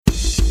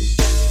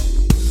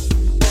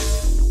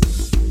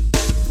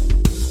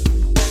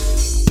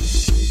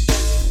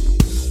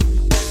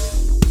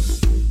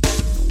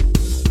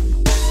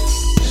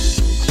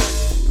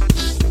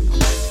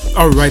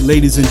All right,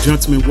 ladies and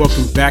gentlemen,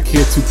 welcome back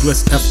here to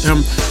Bliss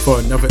FM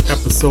for another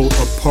episode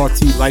of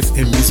Party Life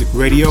and Music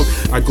Radio.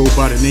 I go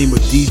by the name of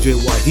DJ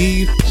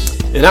Wahid.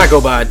 And I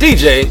go by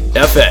DJ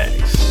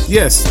FX.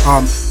 Yes,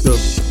 the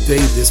day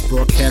this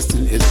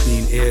broadcasting is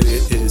being aired,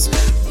 it is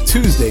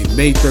Tuesday,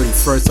 May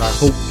 31st. I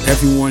hope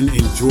everyone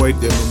enjoyed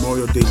their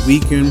Memorial Day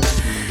weekend.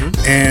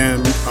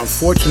 And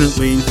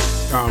unfortunately,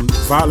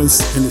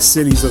 violence in the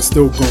cities are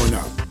still going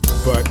up.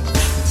 But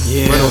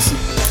yeah, what else,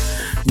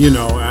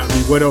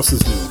 what else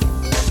is new?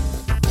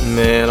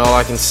 Man, all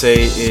I can say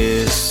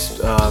is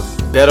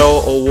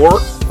Beto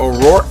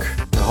O'Rourke.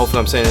 Hopefully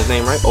I'm saying his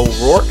name right.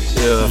 O'Rourke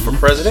for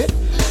president.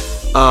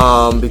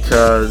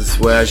 Because,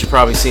 well, as you've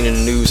probably seen in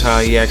the news, how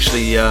he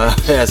actually,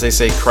 as they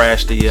say,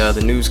 crashed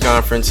the news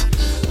conference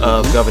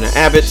of Governor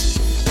Abbott,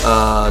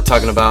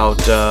 talking about,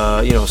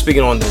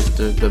 speaking on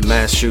the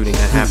mass shooting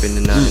that happened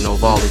in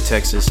Uvalde,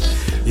 Texas.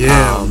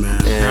 Yeah,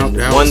 man, and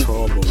that was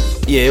horrible.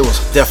 Yeah, it was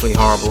definitely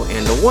horrible.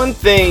 And the one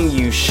thing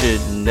you should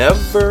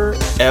never,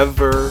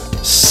 ever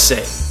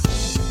say,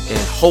 and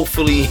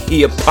hopefully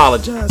he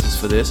apologizes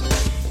for this,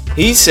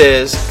 he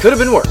says, could have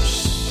been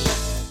worse.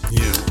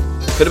 Yeah.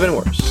 Could have been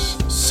worse.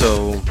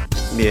 So,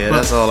 yeah,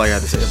 that's all I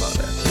got to say about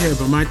that. Yeah,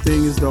 but my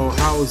thing is, though,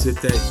 how is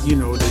it that,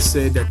 they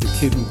said that the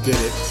kid who did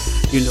it,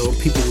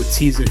 people were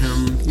teasing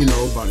him,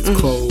 about his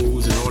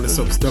clothes and all this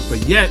other stuff, but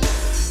yet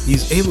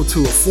he's able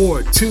to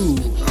afford two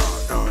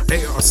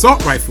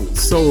assault rifles.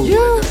 So,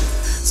 yeah.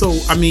 So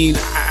I mean,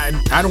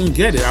 I don't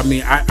get it. I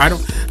mean, I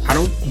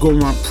don't go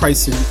around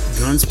pricing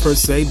guns per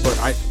se, but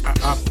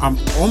I'm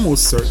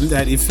almost certain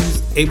that if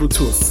he's able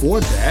to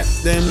afford that,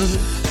 then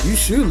you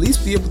should at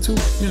least be able to,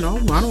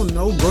 I don't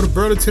know, go to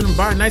Burlington and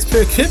buy a nice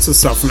pair of kits or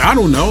something. I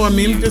don't know. I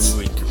mean, just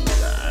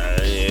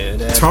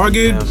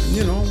Target,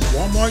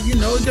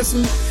 Walmart, just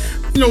some,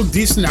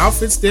 decent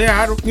outfits there.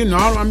 I don't,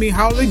 I mean,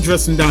 how are they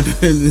dressing down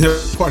in their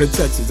part of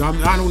Texas? I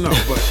don't know,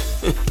 but.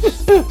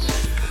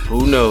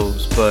 Who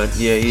knows? But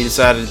yeah, he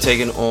decided to take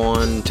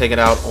it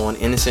out on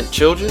innocent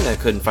children that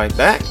couldn't fight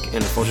back, and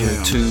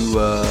unfortunately,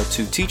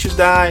 two teachers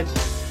died.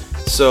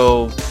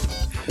 So,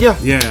 yeah,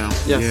 man.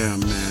 Yeah.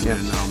 And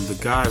the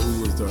guy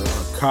who was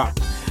a cop,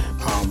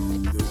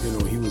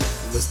 he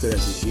was listed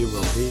as a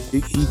hero.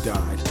 He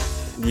died.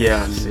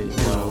 Yeah,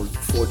 and,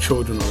 4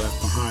 children are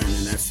left behind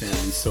in that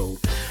family. So,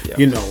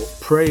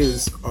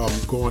 prayers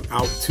going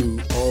out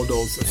to all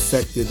those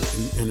affected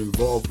and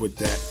involved with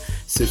that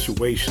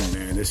situation,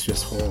 man. It's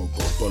just horrible.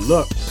 But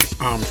look,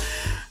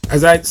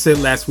 as I said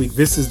last week,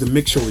 this is the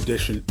Mix Show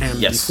edition,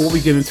 and before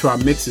we get into our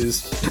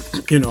mixes,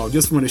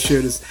 just want to share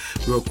this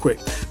real quick.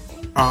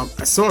 I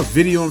saw a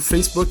video on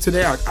Facebook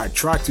today. I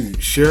tried to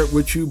share it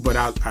with you, but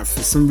I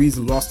for some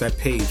reason lost that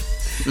page.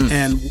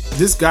 And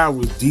this guy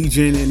was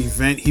DJing an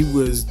event. He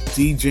was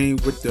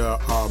DJing with the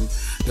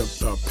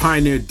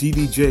Pioneer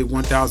DDJ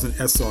 1000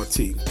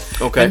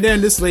 SRT. Okay. And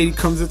then this lady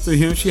comes up to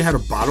him. She had a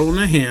bottle in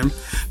her hand,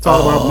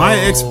 talking about my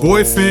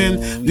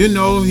ex-boyfriend. He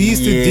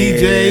used to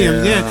DJ,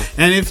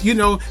 and if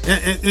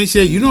and she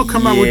said, you don't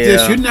come out with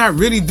this, you're not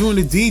really doing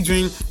the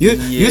DJing.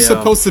 You're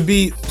supposed to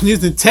be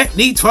using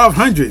Technique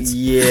 1200s.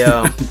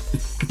 Yeah,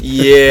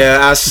 yeah,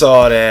 I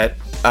saw that.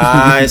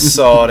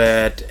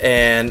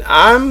 And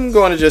I'm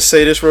going to just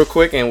say this real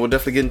quick, and we'll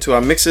definitely get into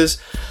our mixes.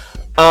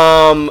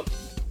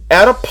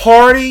 At a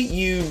party,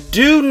 you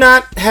do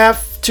not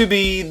have to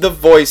be the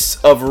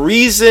voice of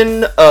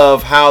reason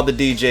of how the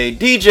DJ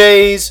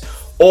DJs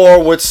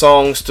or what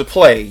songs to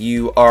play.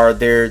 You are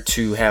there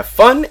to have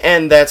fun,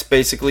 and that's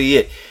basically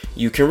it.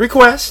 You can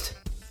request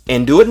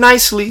and do it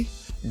nicely.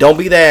 Don't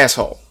be the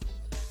asshole.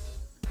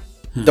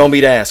 Don't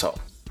be the asshole.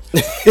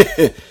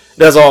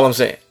 That's all I'm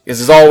saying. Because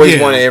there's always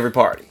one at every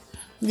party.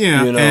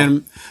 Yeah,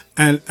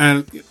 and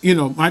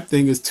my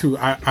thing is too.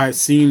 I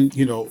seen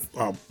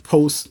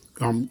posts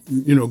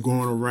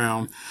going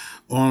around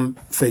on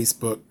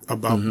Facebook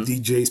about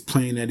DJs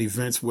playing at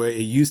events where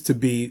it used to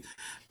be,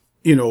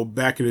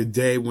 back in the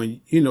day when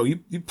you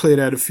played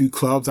at a few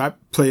clubs. I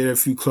played at a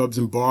few clubs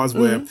and bars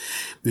where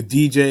the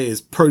DJ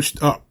is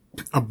perched up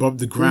above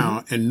the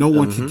ground and no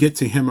one can get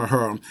to him or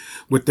her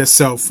with their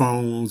cell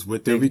phones,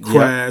 with their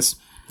requests.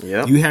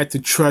 Yep. You had to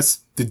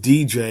trust the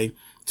DJ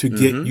to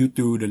get you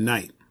through the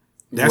night.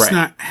 That's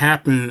not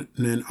happening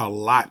a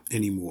lot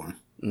anymore.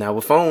 Now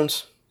with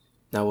phones,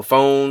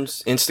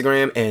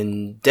 Instagram,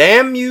 and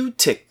damn you,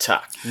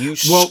 TikTok. You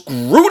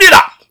screwed it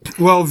up.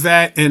 Well,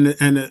 that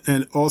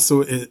and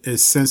also a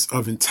sense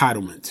of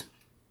entitlement.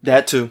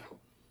 That too.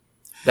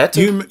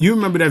 You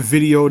remember that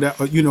video that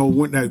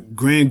when that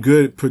Grand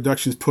Good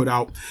Productions put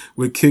out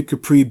with Kid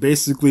Capri,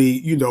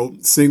 basically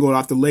singled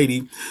out the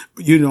lady.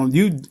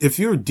 If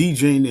you're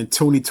DJing in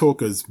Tony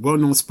Talker's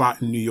well-known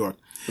spot in New York,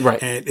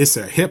 right, and it's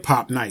a hip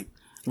hop night,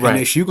 right,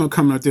 and you're gonna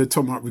come out there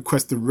talking about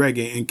requesting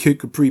reggae, and Kid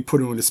Capri put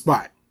it on the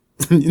spot.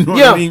 You know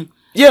what I mean?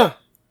 Yeah.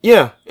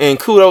 And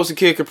kudos to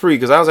Kid Capri,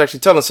 because I was actually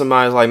telling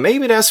somebody, like,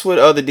 maybe that's what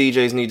other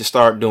DJs need to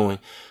start doing.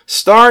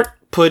 Start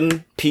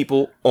putting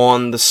people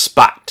on the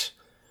spot.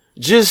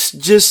 Just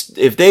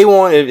if they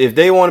want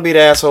to be the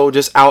asshole,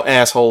 just out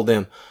asshole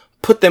them.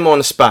 Put them on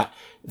the spot.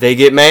 They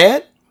get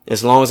mad,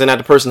 as long as they're not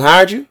the person who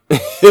hired you.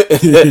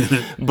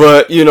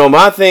 But, you know,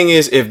 my thing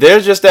is, if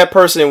there's just that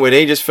person where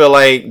they just feel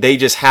like they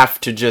just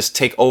have to just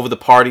take over the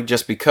party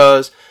just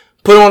because,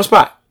 put them on the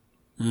spot.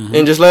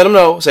 And just let them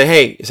know, say,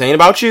 hey, this ain't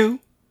about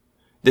you.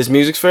 This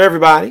music's for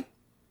everybody.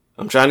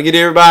 I'm trying to get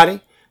everybody.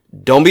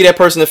 Don't be that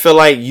person that feel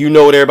like you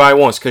know what everybody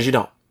wants, because you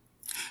don't.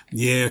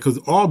 Yeah, because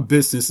all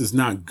business is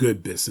not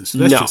good business.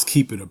 Let's just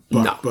keep it a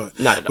buck. No,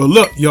 not at all. But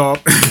look, y'all,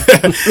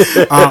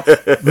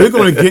 we're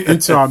going to get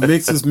into our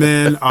mixes,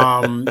 man.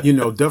 You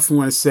know, definitely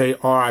want to say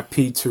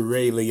R.I.P. to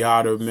Ray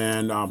Liotta,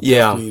 man.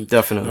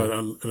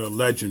 Definitely. A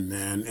legend,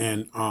 man.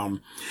 And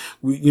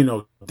we, you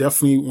know,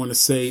 definitely want to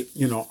say,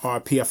 you know,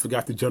 R.I.P. I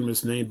forgot the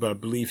gentleman's name, but I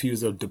believe he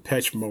was a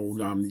Depeche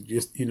Mode. He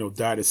just, you know,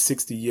 died at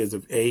 60 years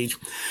of age.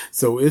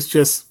 So it's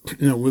just,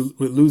 you know,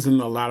 we're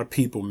losing a lot of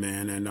people,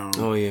 man. And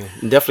oh yeah,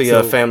 definitely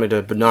a family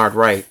to Bernard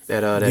Wright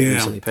that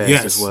recently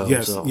passed as well.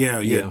 Yes, so,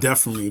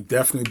 definitely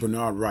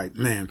Bernard Wright,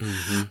 man.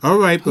 All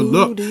right, but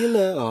look, do you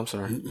love? Oh, I'm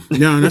sorry.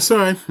 No, that's all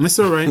right. That's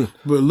all right.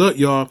 But look,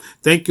 y'all,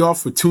 thank y'all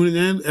for tuning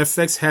in.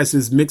 FX has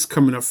his mix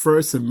coming up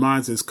first, and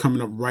mine is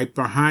coming up right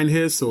behind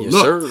his. So yes,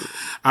 look, sir.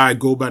 I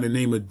go by the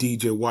name of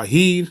DJ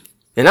Wahid.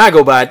 And I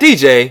go by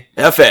DJ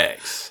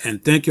FX.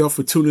 And thank y'all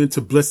for tuning in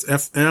to Bliss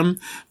FM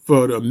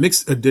for the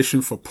mixed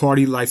edition for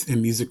Party Life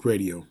and Music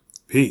Radio.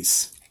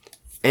 Peace.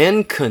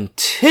 And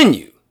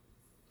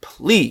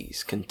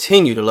please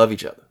continue to love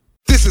each other.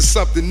 This is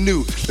something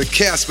new, the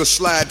Casper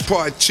Slide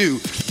Part 2,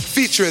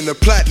 featuring the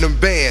Platinum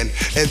Band.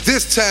 And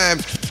this time,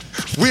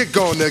 we're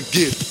gonna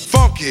get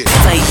funky.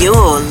 For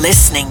your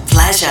listening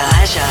pleasure.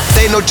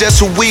 They know just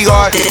who we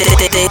are.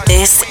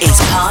 This is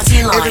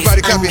Party Life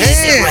Everybody clap and your Music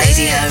hands.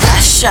 Radio,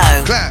 a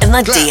show Clap, in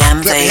the clap,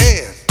 DMV. Clap your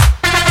hands.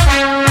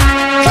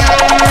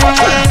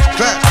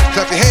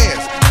 Clap your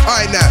hands. All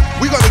right, now,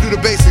 we're gonna do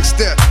the basic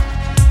step.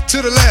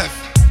 To the left.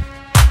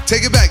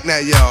 Take it back now,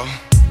 y'all.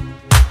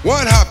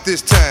 One hop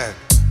this time.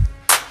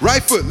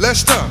 Right foot, let's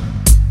stomp.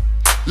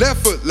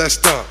 Left foot, let's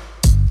stomp.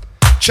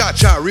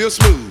 Cha-cha, real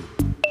smooth.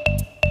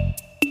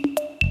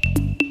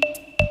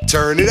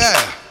 Turn it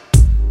out.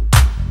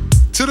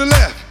 To the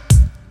left.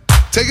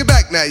 Take it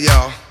back now,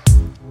 y'all.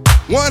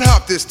 One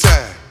hop this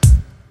time.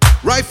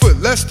 Right foot,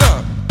 let's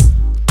stomp.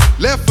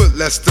 Left foot,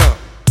 let's stomp.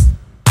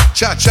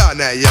 Cha-cha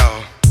now,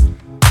 y'all.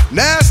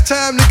 Now it's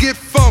time to get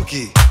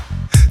funky.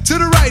 To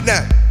the right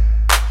now.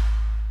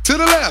 To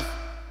the left.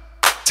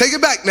 Take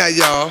it back now,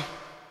 y'all.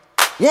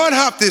 One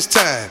hop this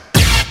time.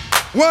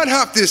 One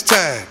hop this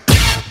time.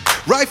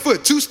 Right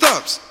foot, 2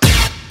 stumps.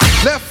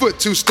 Left foot,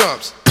 2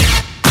 stumps.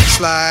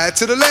 Slide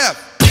to the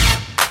left.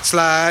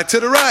 Slide to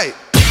the right.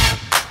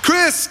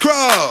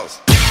 Crisscross.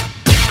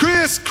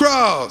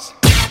 Crisscross.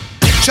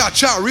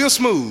 Cha-cha, real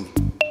smooth.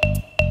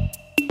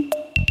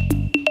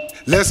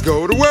 Let's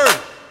go to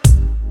work.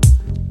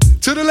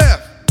 To the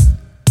left.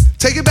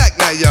 Take it back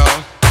now,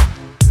 y'all.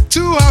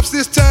 2 hops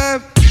this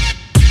time.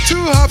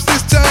 2 hops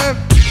this time.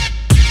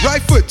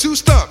 Right foot, 2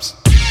 stumps.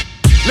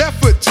 Left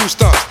foot, 2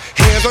 stumps.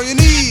 Hands on your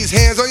knees,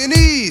 hands on your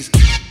knees.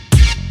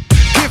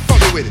 Get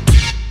funky with it.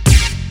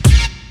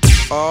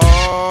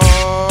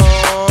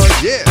 Oh,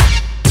 yeah.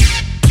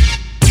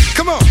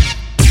 Come on.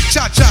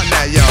 Cha-cha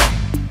now, y'all.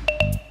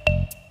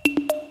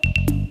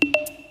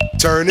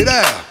 Turn it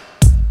out.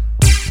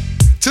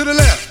 To the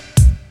left.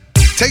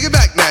 Take it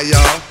back now,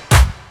 y'all.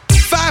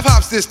 5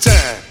 hops this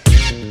time.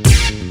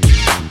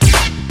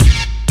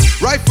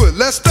 Right foot,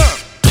 let's stomp.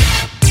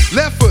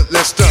 Left foot,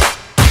 let's stomp.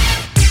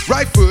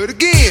 Right foot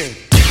again.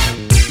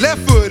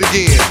 Left foot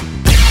again.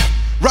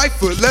 Right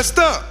foot, let's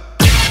stomp.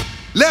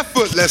 Left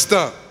foot, let's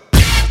stomp.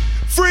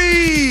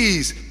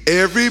 Freeze!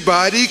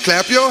 Everybody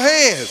clap your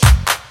hands.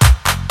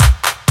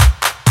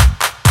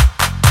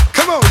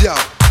 Come on, y'all.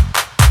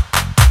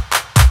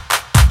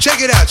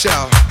 Check it out,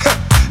 y'all.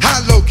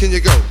 How low can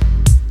you go?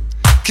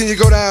 Can you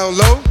go down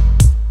low?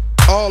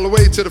 All the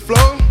way to the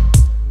floor?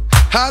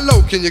 How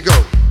low can you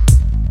go?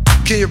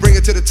 Can you bring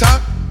it to the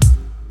top?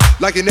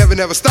 Like you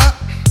never stop?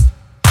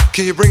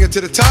 Can you bring it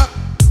to the top?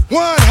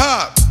 1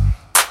 hop.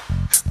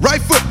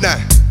 Right foot now.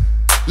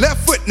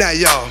 Left foot now,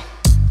 y'all.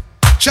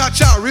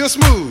 Cha-cha, real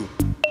smooth.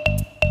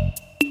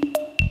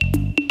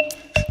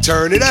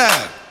 Turn it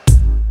out.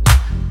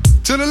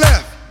 To the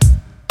left.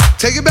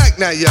 Take it back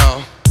now,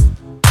 y'all.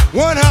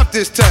 1 hop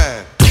this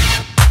time.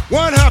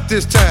 1 hop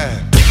this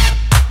time.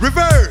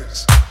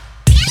 Reverse.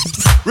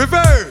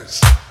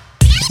 Reverse.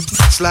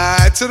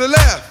 Slide to the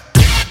left.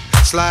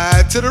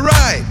 Slide to the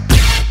right.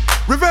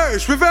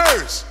 Reverse,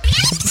 reverse.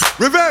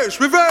 Reverse,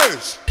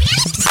 reverse.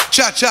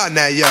 Cha-cha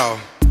now, y'all.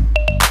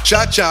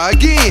 Cha-cha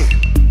again.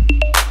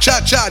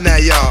 Cha-cha now,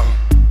 y'all.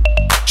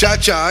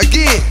 Cha-cha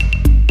again.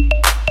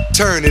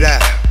 Turn it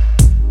out.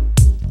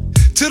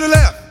 To the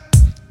left.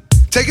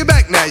 Take it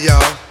back now,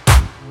 y'all.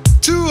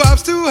 2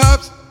 hops, 2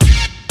 hops.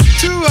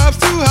 2 hops,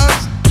 2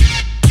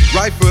 hops.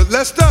 Right foot,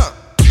 let's stomp.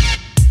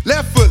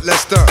 Left foot,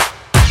 let's stomp.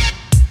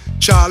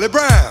 Charlie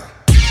Brown.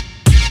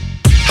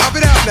 Hop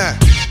it out now.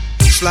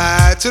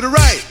 Slide to the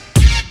right.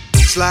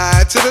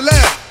 Slide to the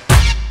left.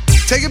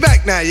 Take it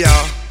back now,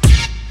 y'all.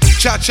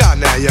 Cha-cha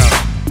now, y'all.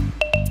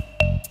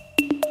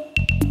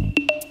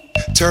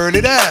 Turn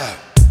it out.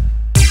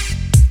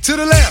 To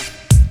the left.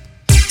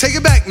 Take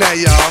it back now,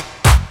 y'all.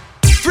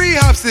 3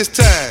 hops this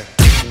time.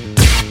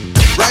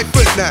 Right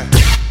foot now.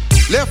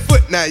 Left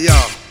foot now,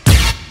 y'all.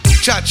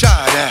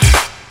 Cha-cha now.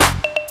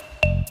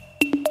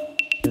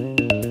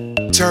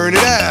 Turn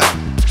it out.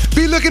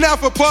 Be looking out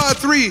for part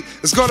 3.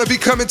 It's gonna be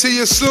coming to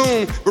you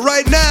soon. But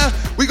right now,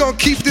 we gonna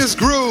keep this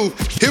groove.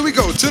 Here we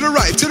go. To the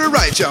right,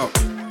 y'all.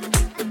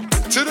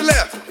 To the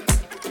left.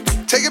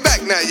 Take it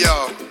back now,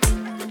 y'all.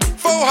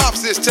 4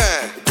 hops this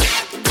time.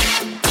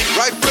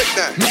 Right foot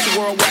now. Mr.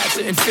 Worldwide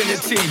to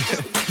infinity.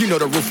 You know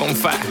the roof on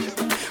fire.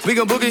 We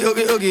gon' boogie,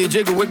 oogie, oogie,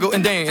 jiggle, wiggle,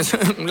 and dance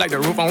like the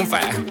roof on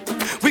fire.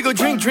 We gon'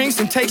 drink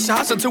drinks and take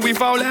shots until we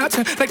fall out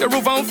like the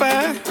roof on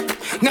fire.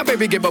 Now,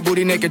 baby, get my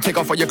booty naked, take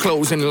off all your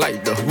clothes and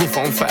light the roof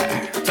on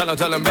fire. Tell him,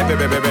 baby,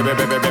 baby, baby,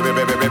 baby, baby,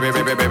 baby,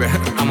 baby, baby, baby,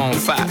 I'm on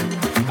fire.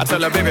 I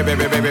tell her, baby,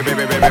 baby, baby,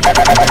 baby, baby, baby,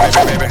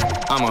 baby, baby,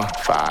 I'm a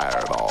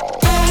fireball.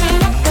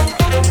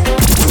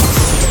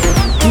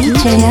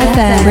 DJ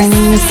FX,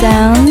 bringing the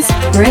sounds,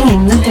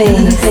 bringing the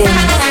bass.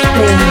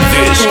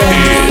 This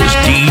is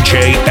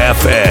DJ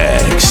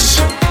FX.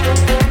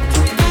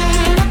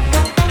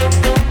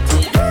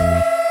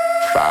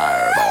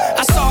 Fireball.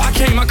 I saw, I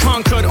came, I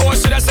conquered, or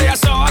should I say I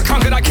saw, I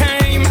conquered, I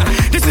came.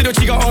 This little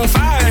chico on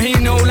fire, he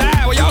no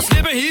lie. Well, y'all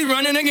slipping, he's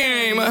running the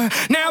game.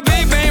 Now,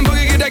 big bang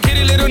boogie, get that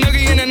kitty little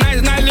noogie in a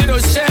nice, nice little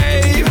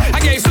shave.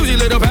 I gave Susie a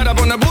little pat up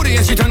on the booty,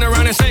 and she turned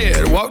around and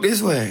said, walk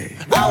this way.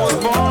 I was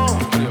born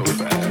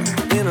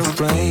in a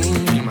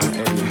plane.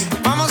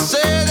 Mama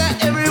said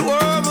that every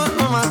word was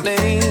on my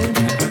name.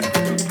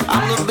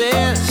 I'm the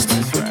best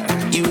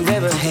you've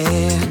ever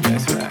had.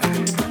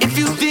 If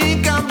you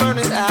think I'm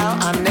burning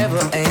out, I never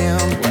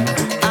am.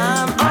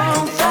 I'm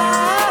on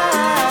fire.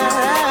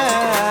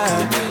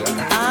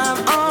 I'm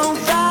on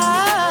fire.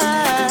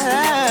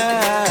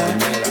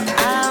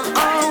 I'm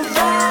on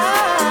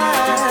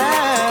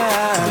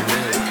fire.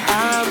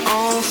 I'm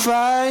on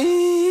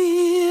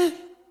fire.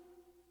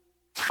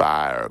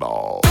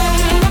 Fireball.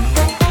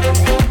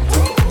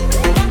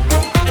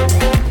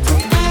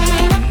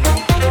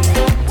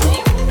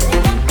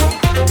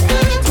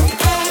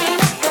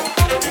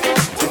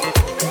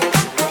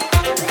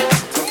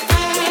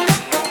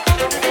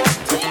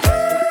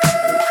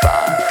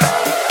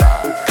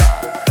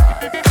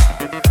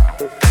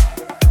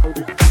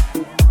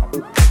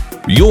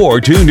 You're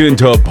tuned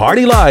into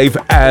Party Life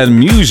and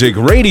Music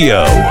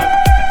Radio. Can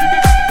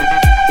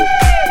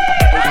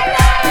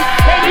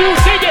you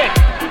dig it?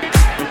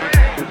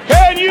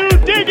 Can you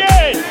dig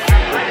it?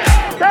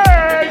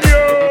 Can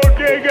you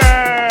dig it?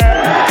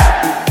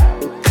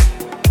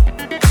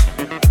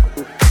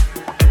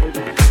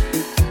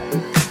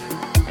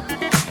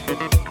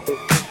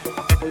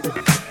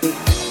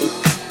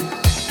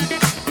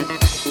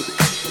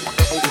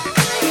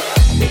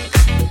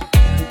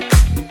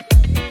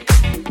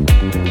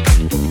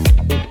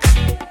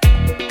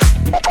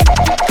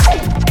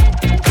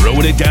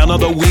 Throwing it down on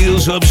the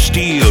wheels of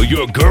steel,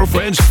 your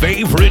girlfriend's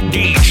favorite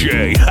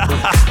DJ.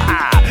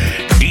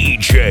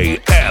 DJ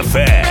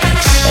FX.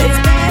 It's 10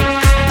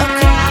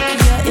 o'clock,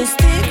 yeah, it's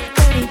thick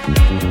 30.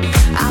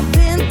 I've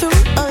been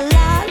through a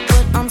lot,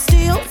 but I'm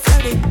still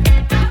flirty.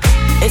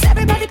 Is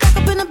everybody back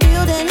up in the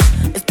building?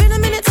 It's been a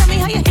minute, tell me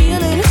how you're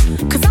healing.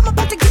 Cause I'm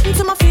about to get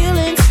into my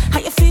feelings. How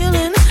you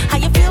feeling? How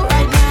you feel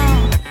right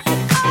now?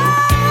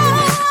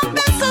 Oh, I've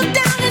been so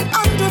down and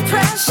under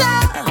pressure.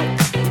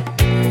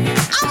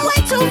 I'm way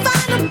too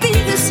fine to be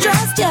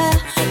distressed, yeah.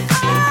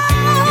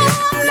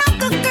 Oh, I'm not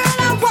the girl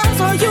I was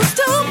or used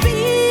to be.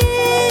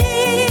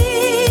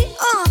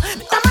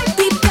 That might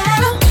be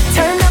better.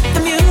 Turn up the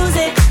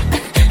music,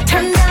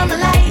 turn down the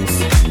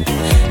lights.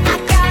 I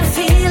got a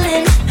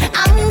feeling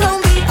I'm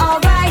gonna be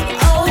alright,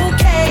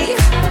 okay.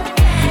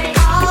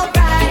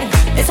 Alright,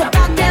 it's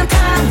about damn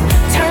time.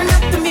 Turn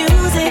up the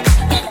music,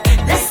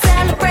 let's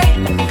celebrate.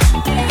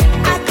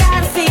 I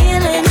got a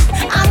feeling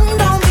I'm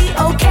gonna be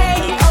okay,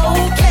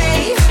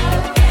 okay.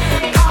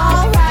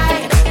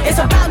 Alright, it's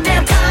about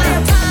damn time.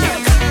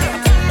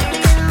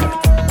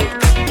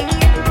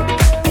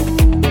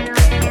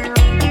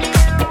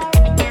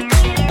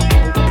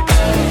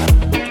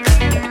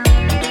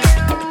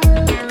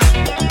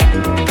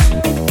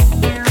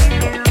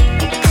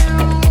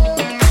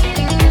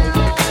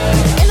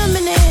 In a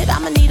minute,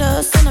 I'ma need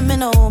a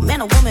sentimental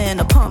man or woman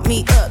to pump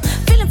me up.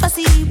 Feeling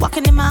fussy,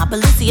 walking in my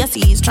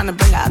Balenciennes, trying to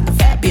bring out the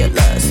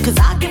fabulous. Cause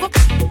I give a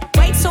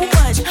way too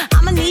much.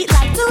 I'ma need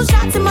like 2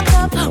 shots in my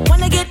cup.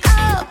 Wanna get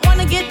up,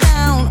 wanna get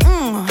down.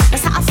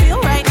 That's how I feel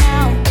right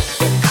now.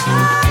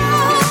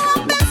 Oh,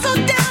 I've been so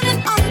down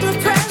and under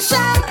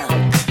pressure.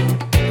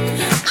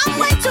 I'm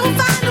way too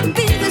fine to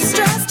be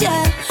distressed,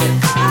 yeah.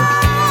 Oh,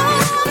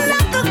 I'm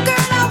not the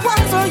girl I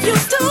was or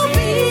used to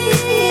be.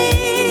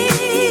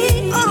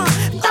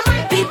 That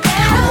might be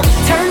better.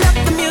 Turn up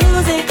the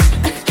music,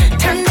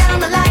 turn down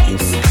the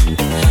lights.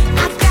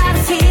 I've got a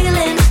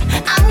feeling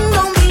I'm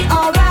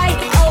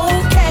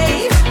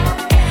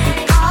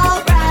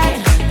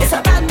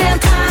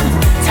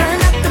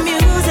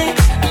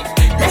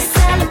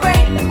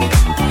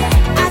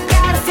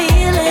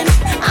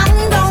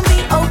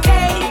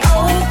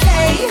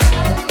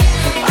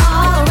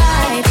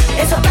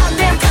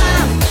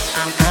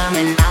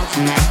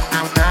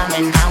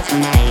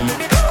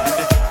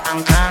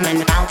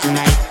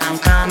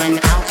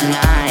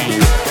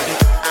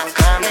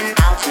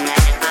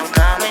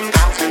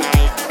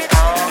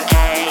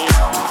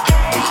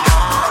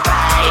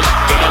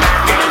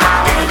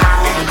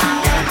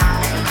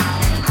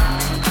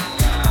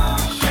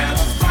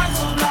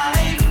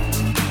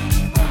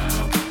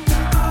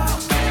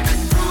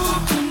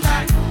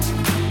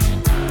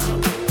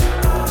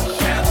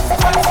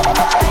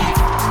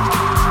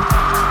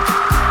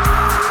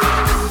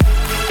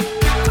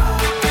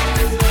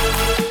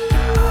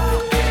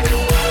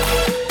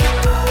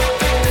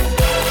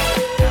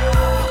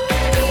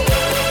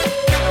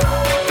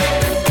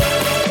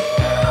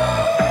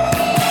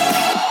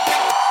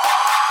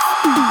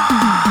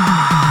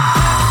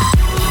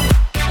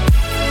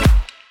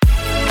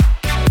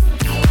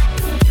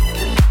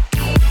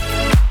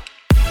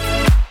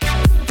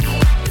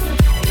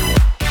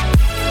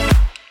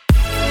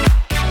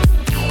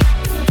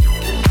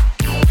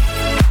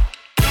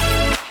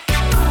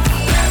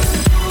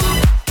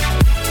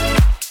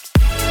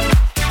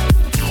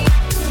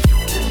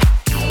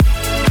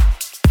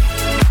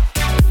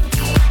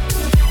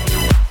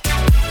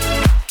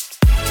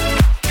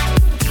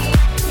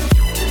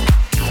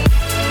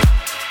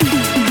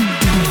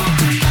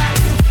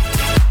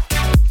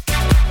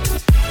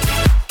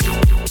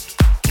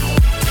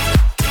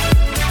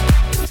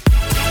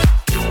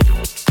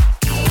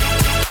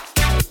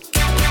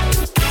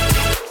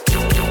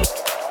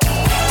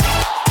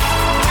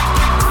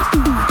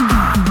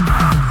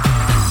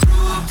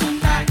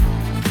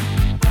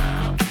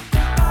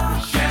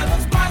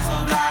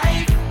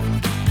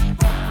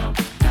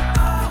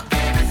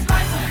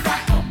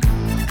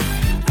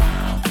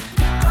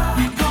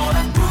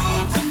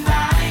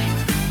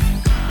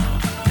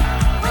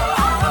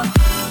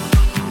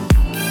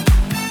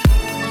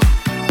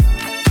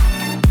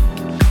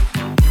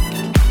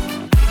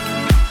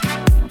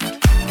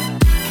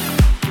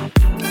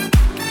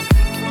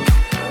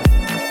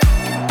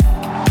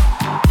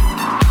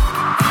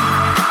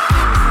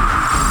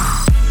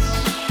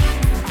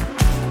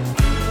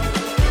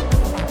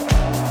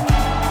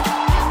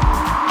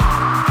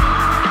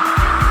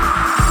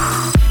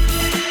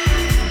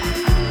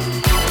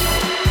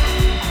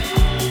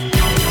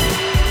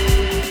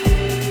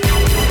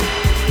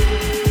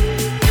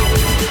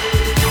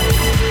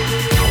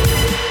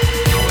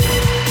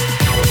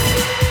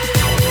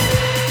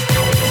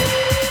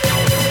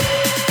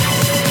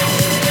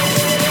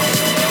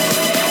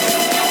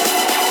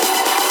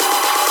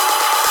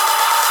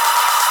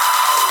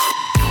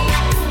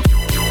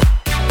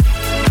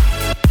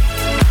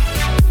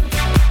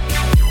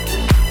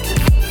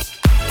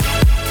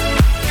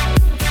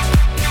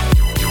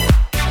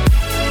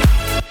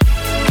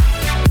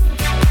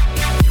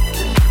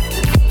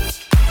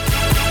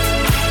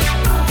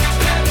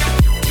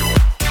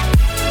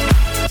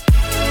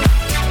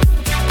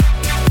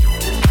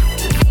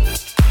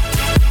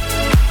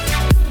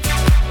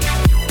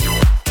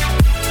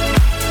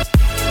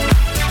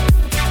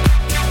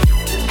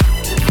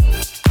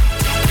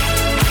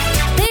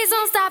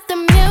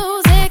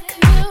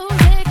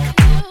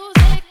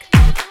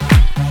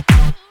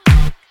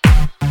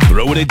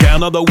it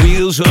down on the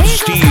wheels of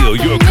steel.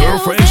 Your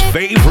girlfriend's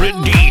favorite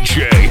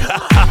DJ.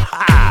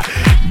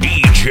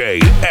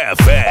 DJ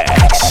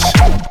FX.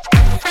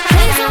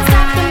 Please don't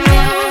stop the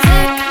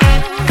music.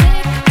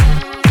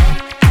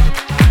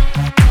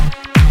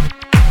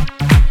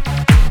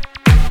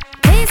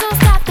 Please don't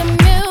stop the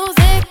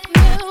music.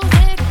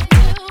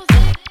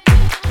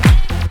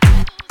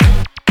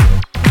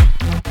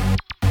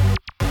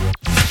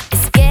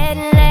 It's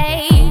getting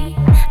late.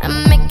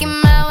 I'm making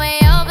my way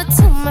over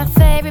to my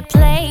favorite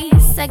place.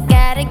 I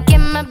gotta get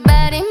my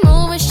body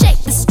moving,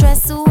 shake the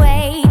stress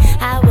away.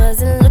 I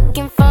wasn't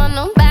looking for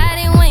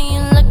nobody when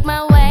you look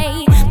my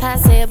way.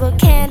 Possible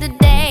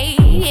candidate,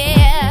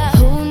 yeah.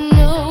 Who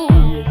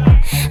knew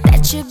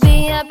that you'd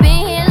be up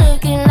in here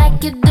looking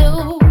like you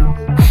do?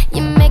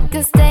 You make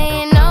us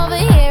staying over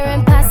here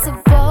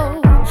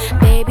impossible.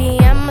 Baby,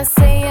 I'ma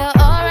say your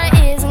aura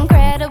is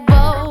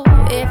incredible.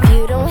 If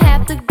you don't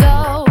have to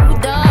go,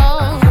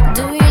 don't.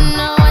 Do you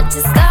know what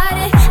you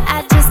started?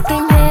 I just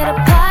came here to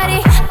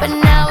party, but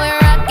now we're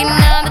rocking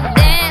on the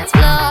dance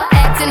floor,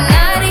 acting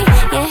naughty.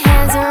 Your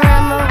hands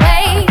around my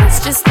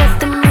waist, just let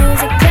the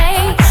music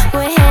play.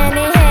 We're hand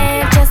in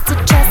hand, just to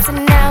trust,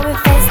 and now we're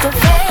face to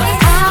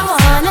face. I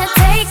wanna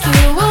take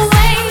you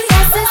away,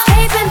 let's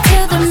escape into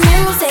the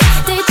music.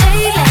 DJ,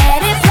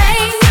 let it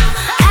play.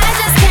 I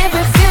just can't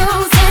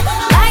refuse it,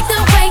 like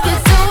the way you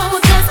do.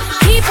 Just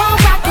keep on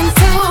rocking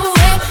to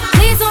it.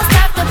 Please don't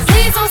stop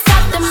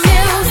the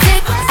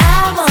music.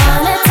 I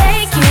wanna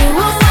take you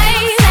away,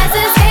 let's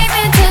escape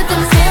into the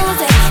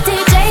music.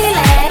 DJ,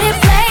 let it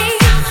play.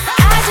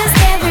 I just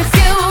can't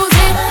refuse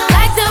it,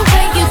 like the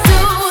way you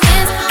do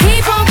this.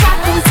 Keep on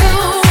rocking to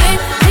it.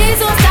 Please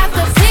don't stop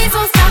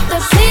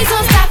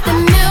the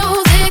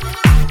music.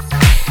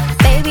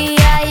 Baby,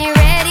 are you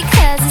ready?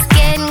 'Cause it's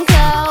getting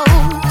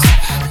close.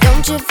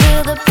 Don't you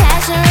feel the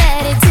passion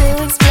ready to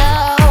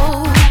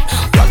explode?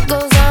 What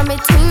goes on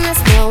between us,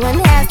 no one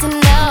has to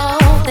know.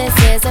 This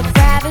is a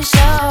private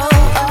show.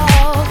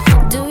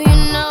 Do you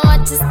know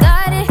what you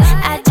started?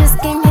 I just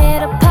came here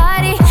to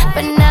party,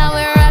 but now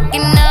we're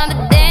rocking on the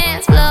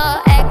dance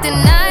floor, acting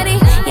naughty.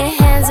 Your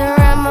hands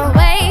around my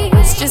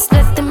waist, just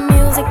let the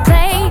music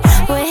play.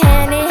 We're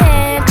hand in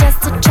hand, just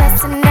to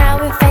trust, and now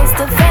we're face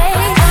to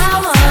face. I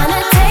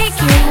wanna take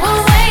you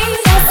away,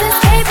 let's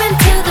escape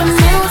into the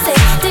music.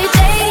 DJ,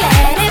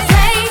 let it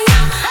play.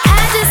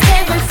 I just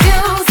can't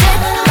refuse it,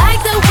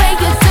 like the way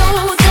you do.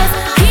 Just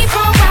keep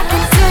on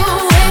rocking to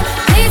it.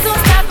 Please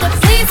don't stop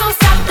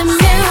the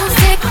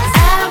music.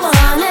 I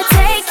wanna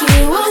take you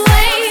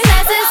away,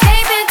 let's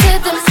escape into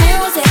the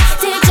music.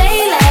 DJ,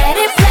 let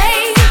it play.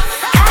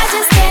 I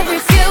just can't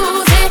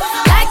refuse it,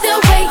 like the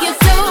way you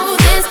do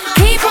this.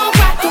 Keep on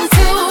rocking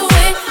to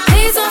it.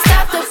 Please don't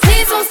stop the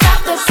music.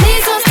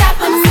 Please don't stop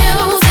the music.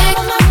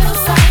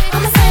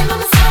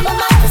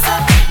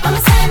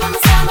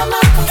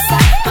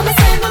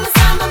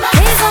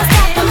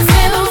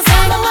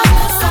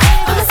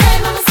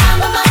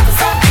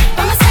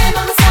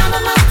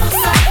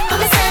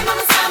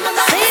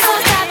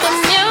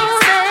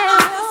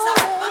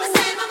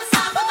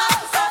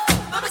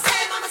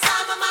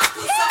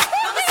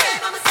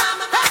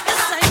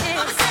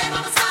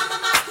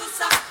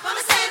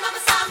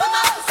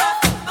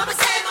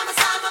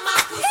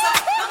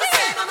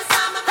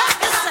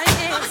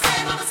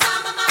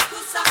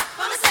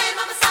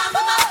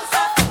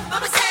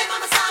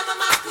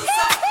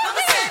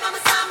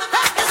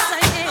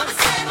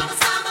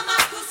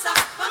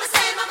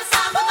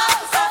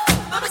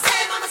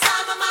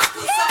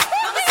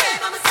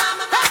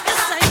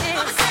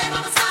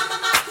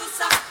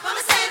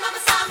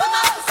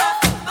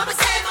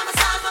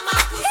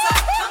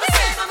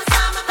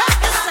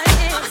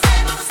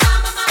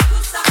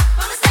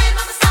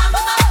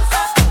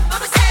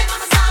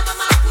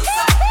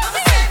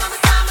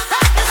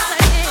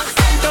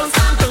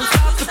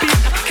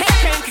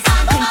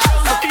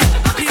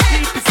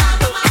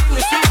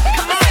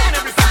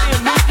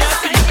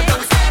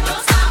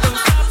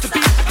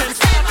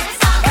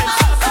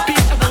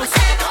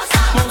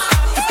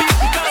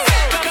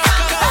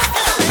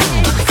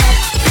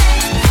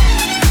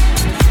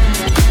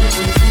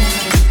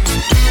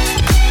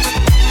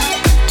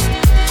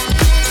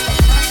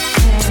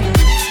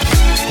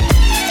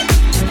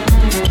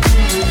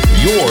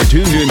 You're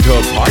tuned into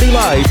Party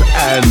Life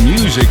and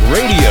Music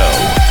Radio.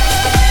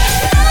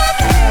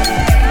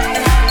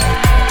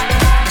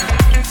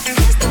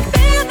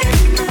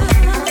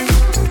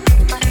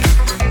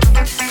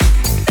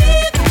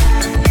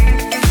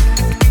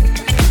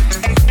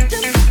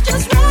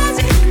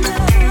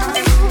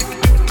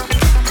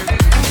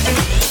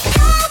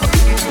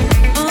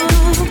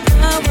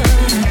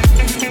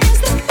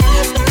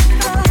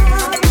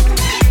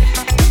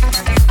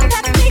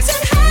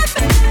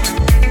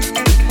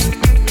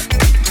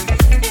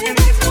 It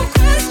makes no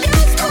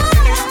questions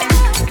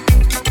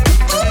why.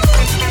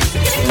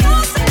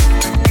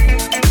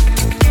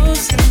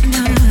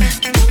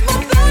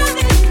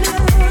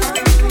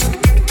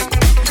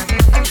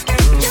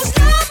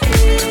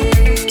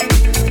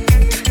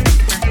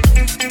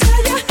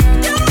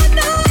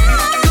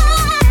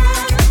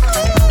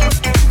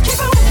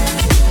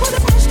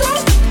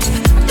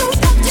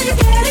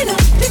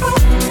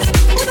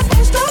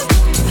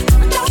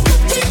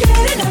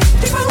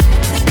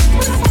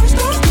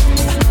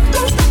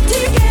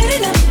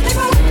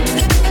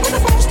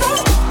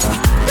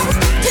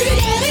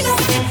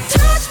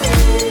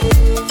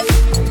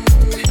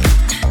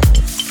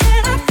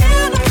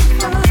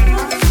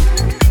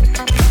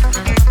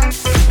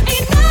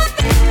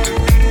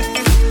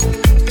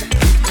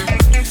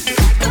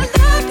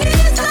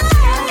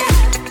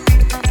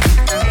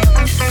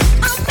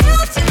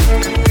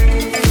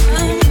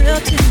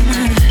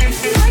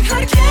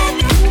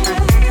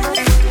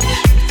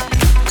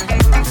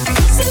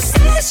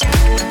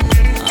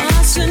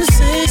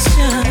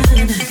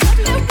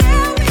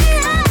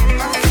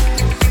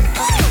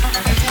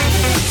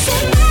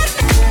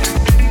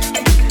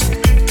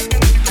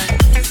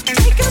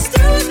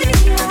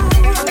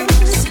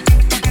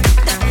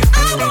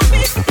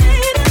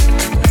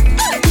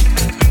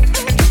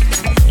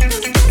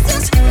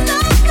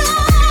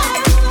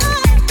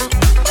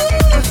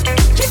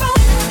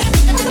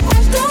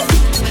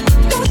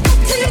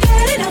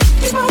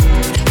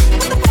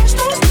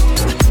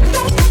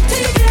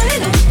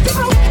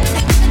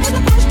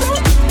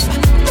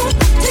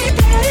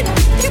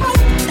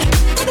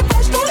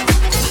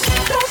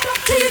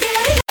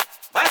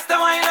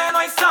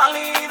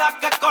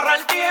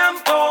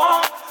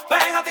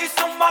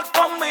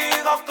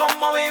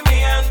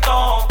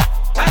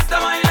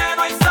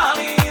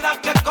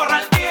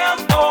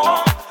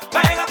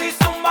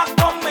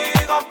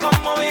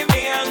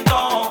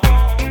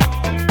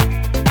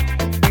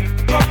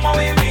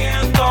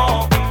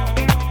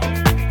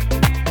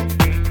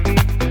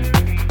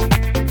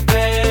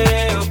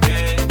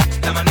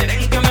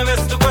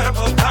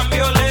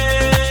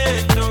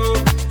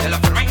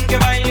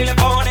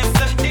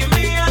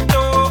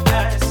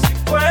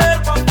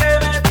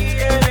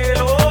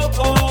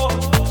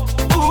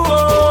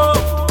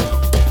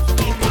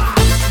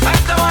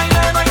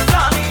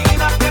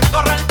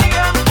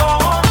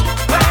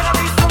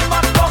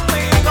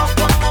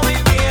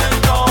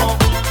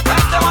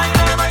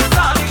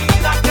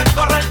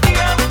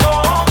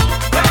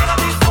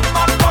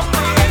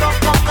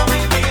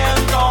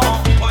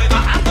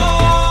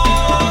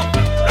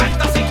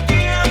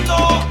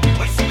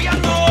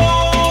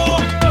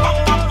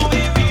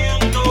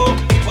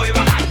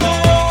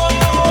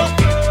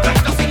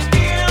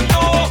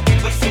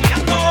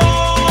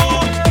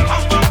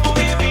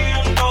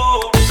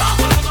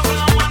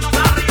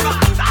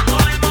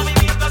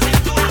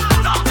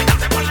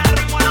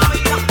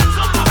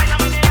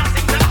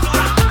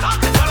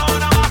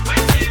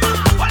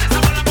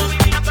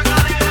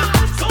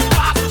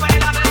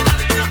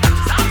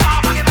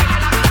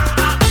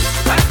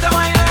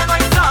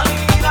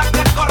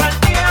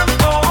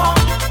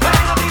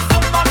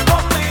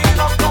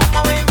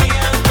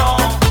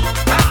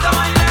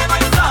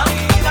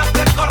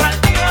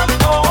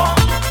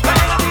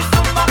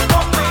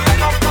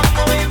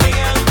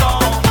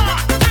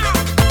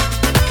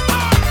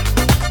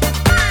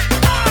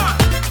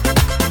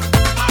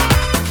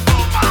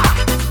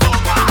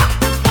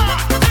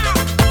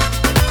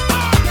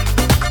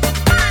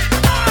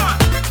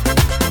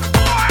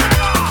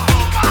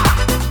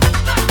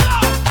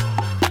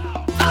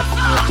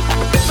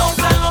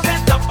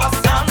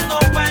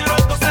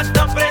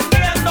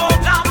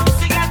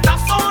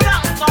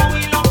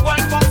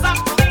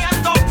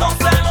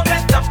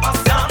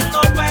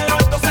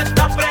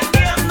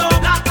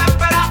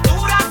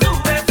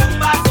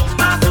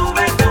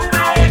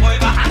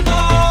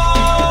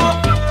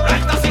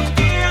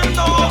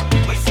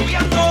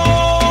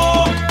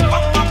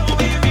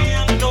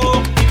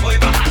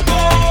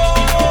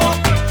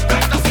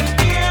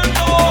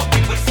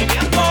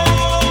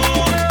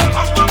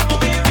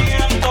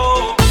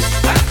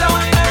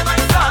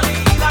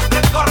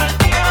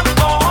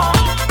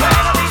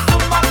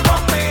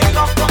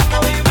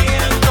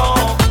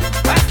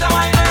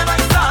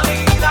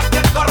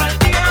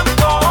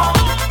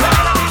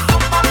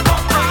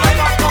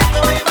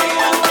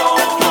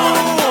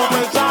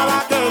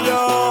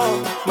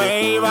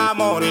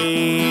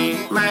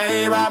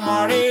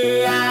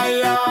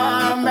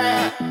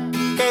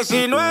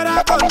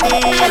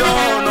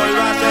 contigo no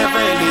iba a ser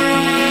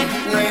feliz.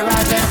 No iba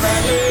a ser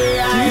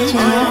feliz.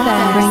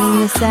 FM, bringing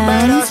the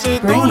sounds,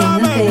 bringing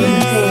the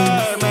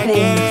me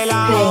quiere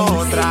la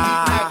otra.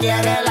 Me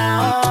quiere la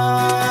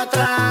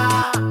otra.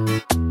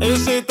 Y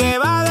si te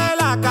vas de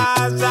la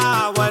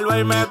casa, vuelvo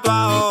y meto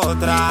a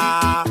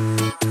otra.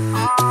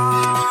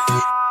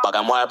 Pa'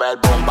 que mueve el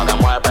boom, pa' que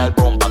mueve el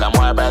boom, pa' que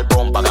mueve el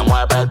boom, pa' que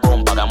mueve el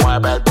boom, pa' que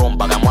mueve el boom,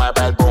 pa' que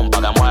mueve el boom, pa'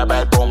 que mueve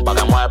el boom, pa'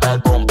 que mueve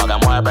el boom, pa' que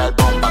mueve el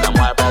boom, pa' que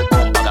mueve el boom, pa' que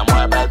mueve el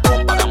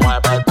boom, pa' que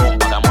mueve el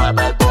boom, pa' que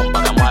mueve el boom,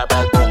 pa' que mueve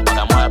el boom, pa'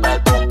 que mueve el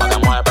boom, pa' que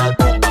mueve el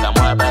boom, pa' que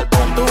mueve el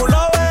boom. Tú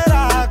lo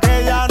verás que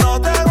ya no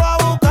te voy a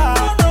buscar.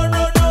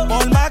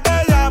 Por más que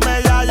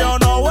llame ya yo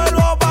no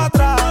vuelvo para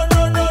atrás.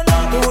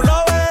 Tú lo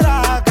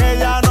verás que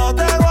ya no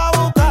te voy a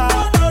buscar.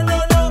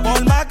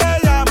 Por más que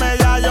llame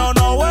ya yo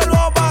no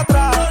vuelvo para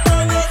atrás.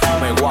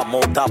 Me voy a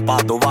mudar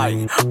pa'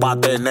 Dubai pa'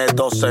 tener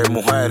 12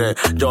 mujeres.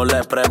 Yo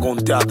le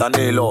pregunté a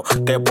Danilo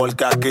que por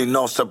qué aquí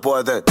no se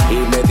puede. Y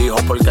me dijo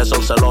porque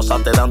son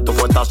celosas, te dan tu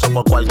fuetazo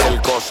por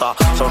cualquier cosa.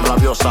 Son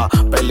rabiosas,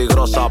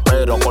 peligrosas,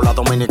 pero con la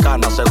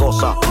dominicana se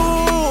goza.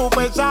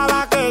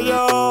 Pensaba que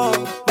yo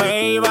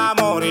me iba a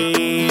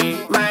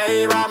morir.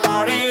 Me iba a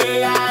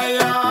morir, ay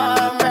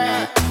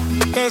hombre.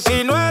 Que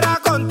si no era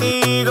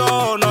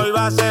contigo no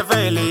iba a ser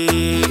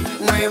feliz.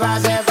 No iba a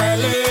ser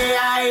feliz,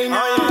 ay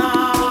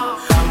no.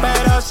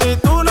 Pero si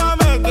tú no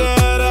me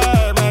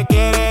quieres, me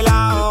quiere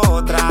la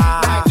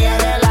otra. Me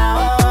quiere la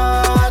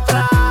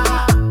otra.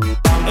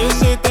 Y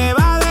si te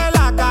vas de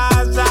la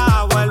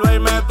casa, vuelvo y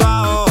meto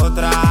a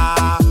otra.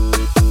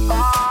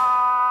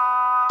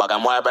 Pa' que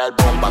mueve el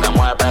boom, pa' que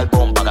mueve el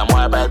boom, pa' que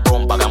mueve el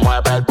boom, pa' que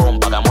mueve el boom,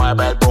 pa' que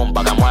mueve el boom,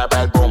 pa' que mueve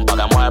el boom, pa'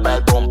 que mueve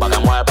el boom, pa' que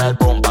mueve el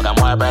boom, pa' que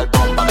mueve el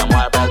boom, pa' que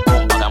mueve el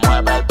boom, pa' que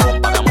mueve el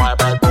boom, pa' que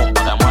mueve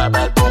el boom, pa' que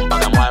mueve el boom, pa'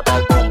 que mueve el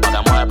boom, pa'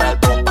 que mueve el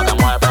boom, pa' que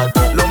mueve el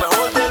boom. Lo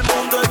mejor del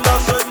mundo está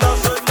suelto.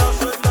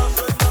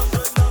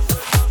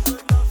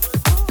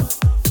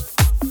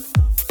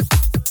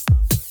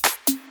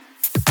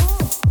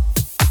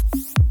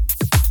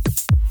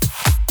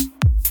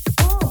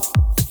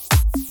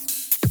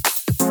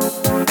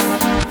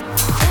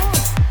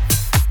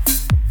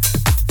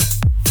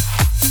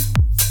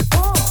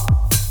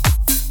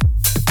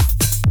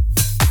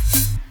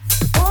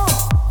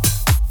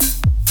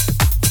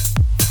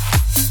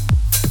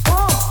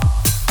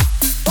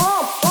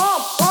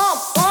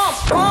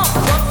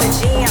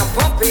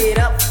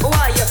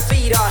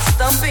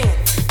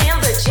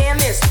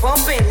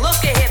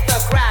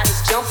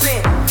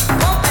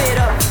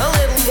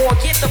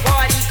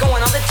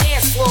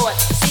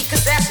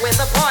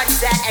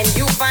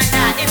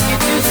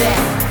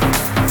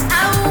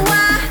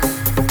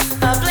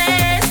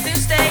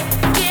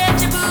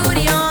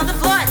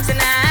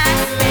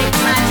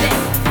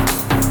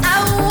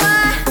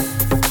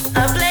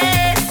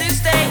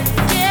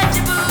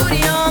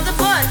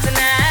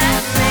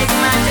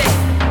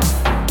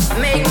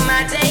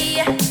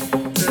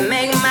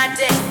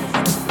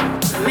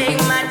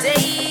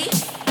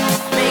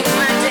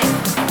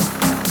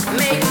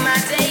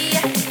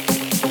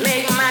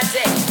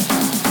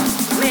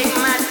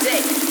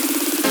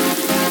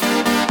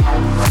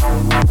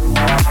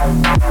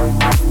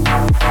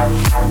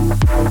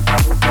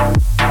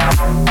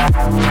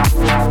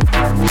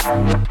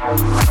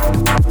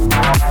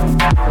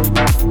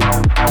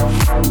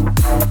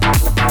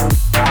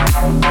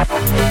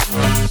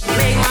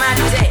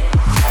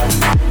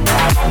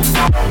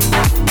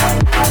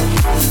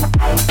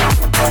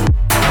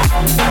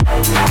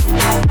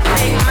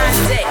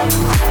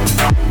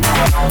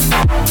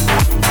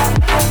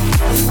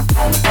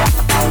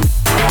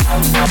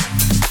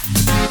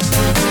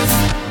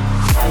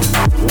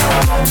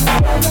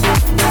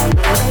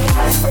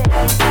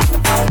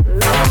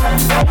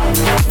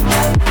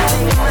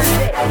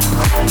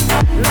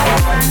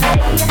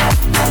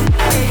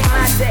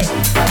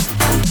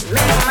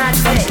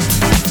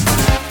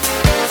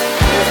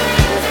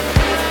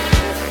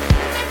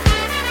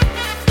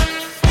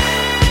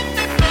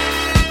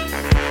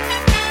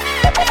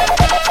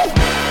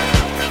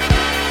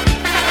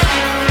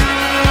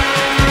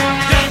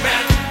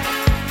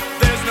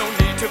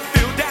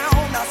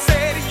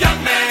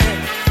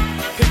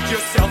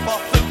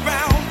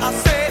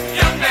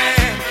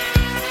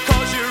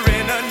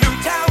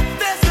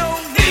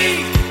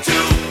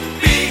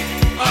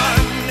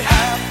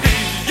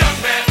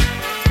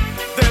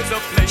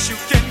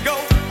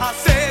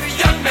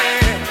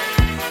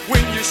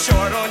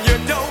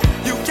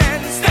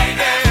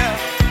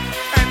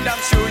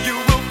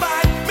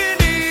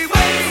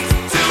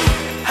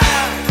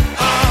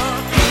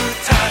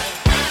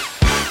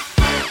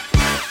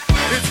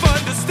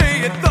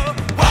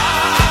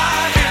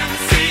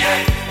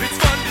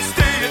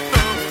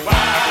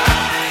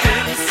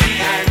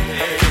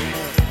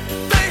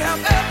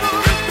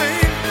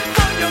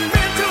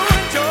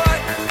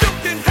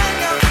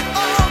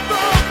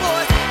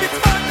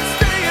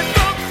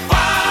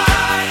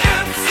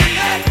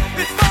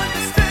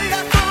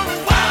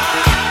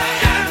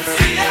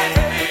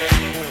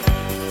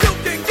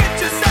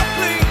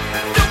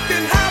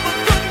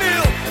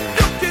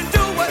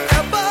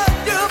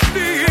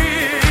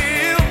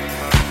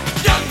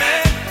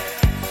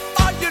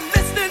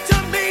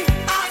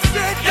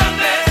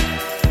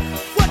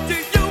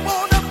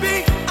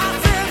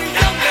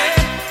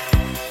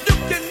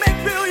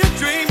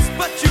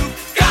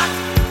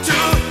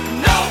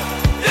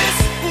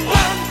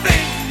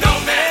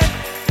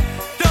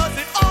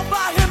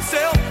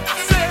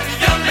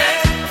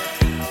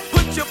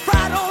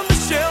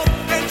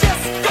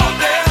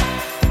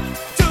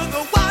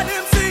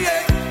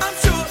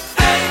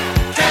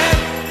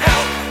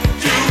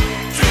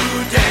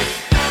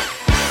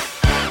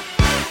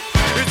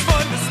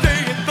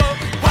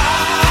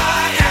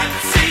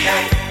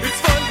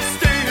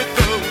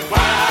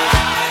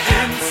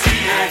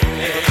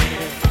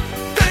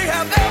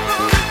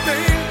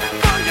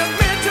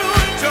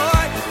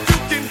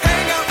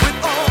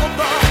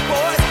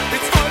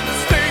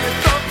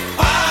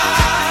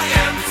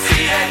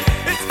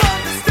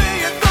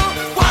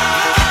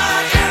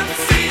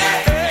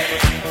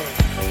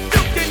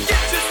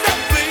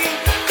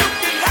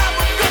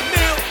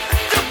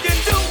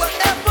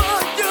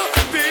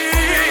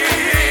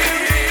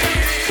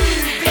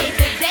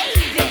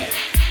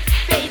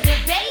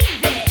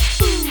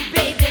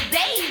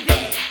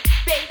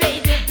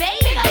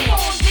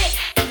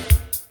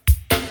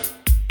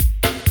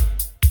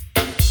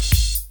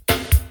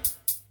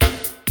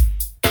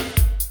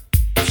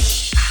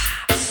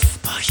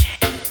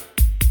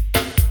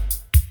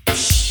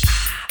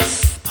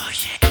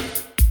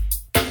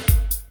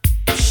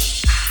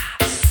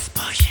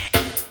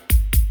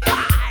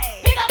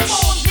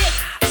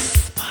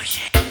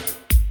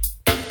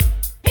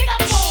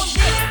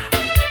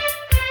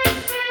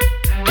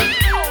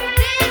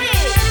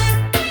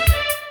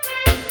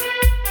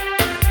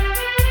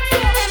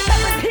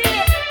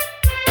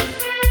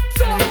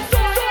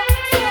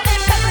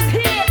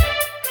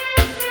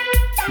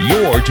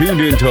 You're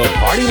tuned into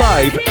Party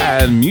Life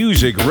and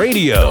Music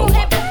Radio.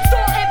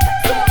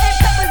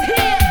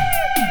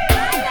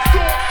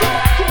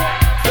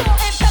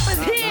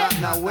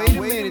 Now wait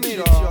a minute,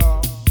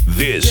 y'all.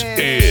 This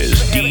is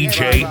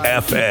DJ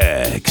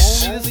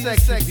FX. Only the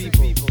sexy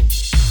people.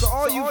 So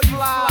all you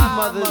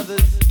fly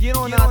mothers, get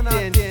on out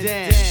there and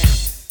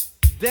dance.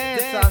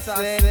 Dance, I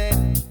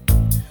said.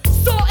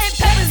 Salt and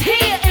pepper's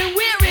here and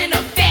we're in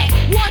effect.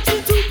 Want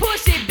you to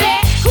push it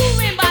back.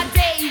 Cooling by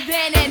day,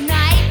 then at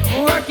night,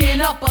 working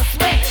up a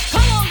sweat.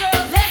 Come on,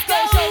 girls, let's go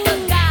show the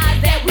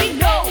guys that we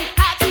know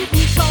how to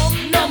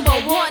become number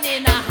one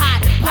in a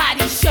hot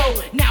party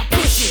show. Now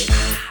push it.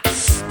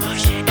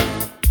 Push it.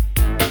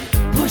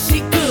 Push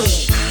it good.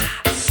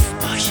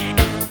 Push it.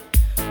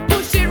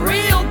 Push it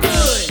real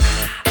good.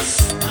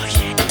 Push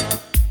it.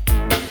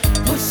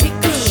 Push it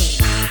good.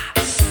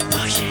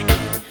 Push it.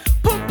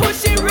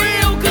 Push it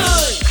real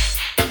good.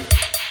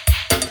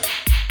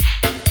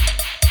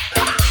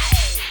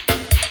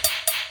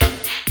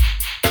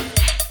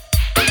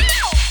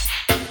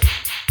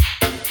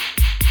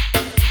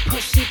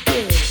 Push it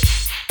good.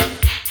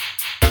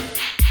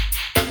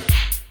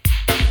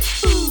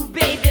 Ooh,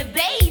 baby,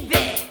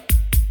 baby.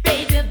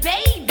 Baby,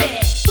 baby.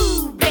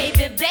 Ooh,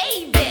 baby,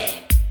 baby.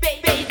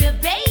 Baby,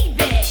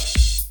 baby.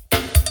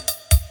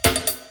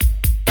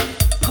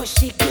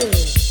 Push it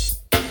good.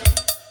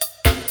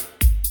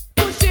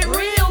 Push it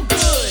real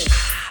good.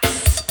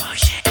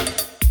 Push it.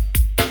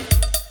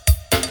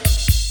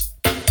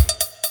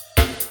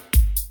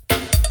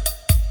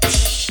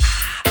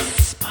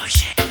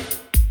 Push it.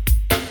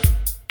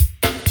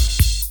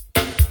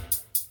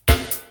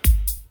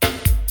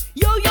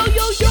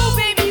 Yo,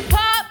 baby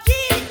pop,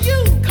 yeah, you.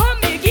 Come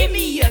here, give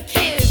me a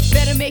kiss.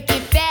 Better make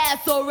it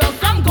fast or else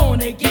I'm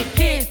gonna get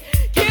pissed.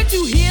 Can't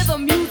you hear the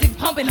music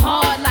pumping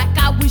hard like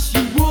I wish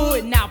you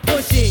would? Now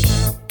push it.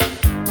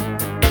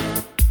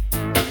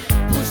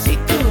 Push it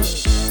good.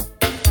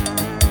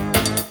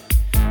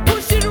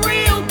 Push it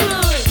real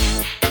good.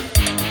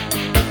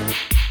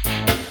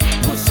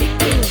 Push it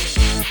good.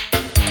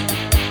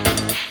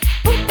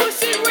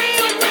 Push it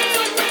real.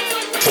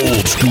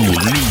 Old school,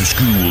 new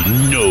school,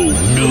 no.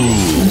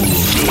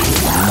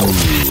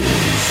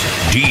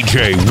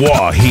 DJ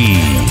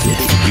Wahid,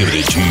 giving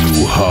it to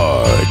you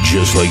hard,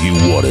 just like you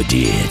wanted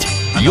it.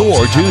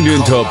 You're tuned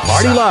into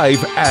Party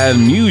Life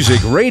and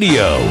Music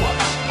Radio.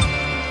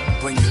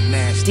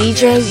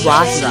 DJ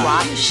Wahid.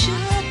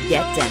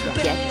 Get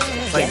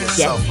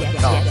down.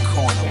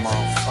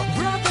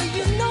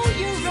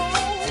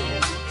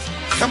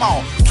 Come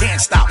on,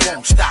 can't stop,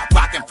 won't stop,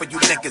 rockin' for you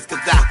niggas, cause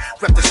I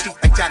rep the street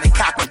like Johnny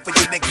Cochran for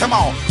you niggas. Come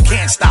on,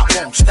 can't stop,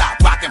 won't stop,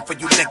 rockin' for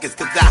you niggas,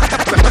 cause I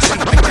rep the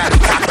street like Johnny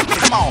Cochran.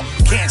 Come on,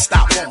 can't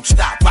stop, won't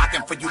stop,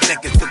 rockin' for you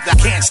niggas, cause I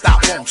can't stop,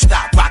 won't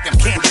stop, rockin'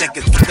 for you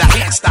niggas, cause I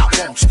can't stop,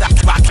 won't stop,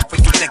 rockin' for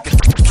you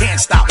niggas, can't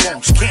stop,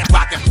 can't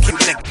rockin' for you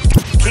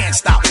niggas, can't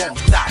stop, won't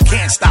stop,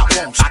 can't stop,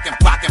 won't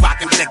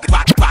rockin' niggas,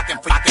 rockin'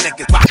 for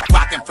niggas,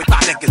 rockin' for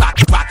niggas,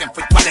 rockin' for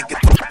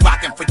niggas,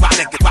 rockin' for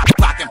niggas,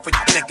 rockin' for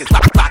niggas,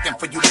 rockin'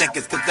 for you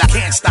niggas, cause I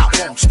can't stop,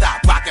 won't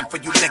stop, rockin' for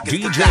you niggas,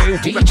 DJ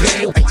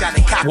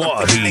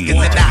Wahid.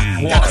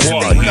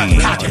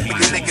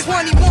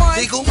 21,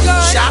 legal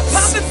shots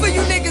poppin' for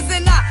you niggas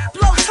and I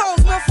blow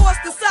tones, more force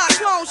the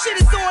cyclone.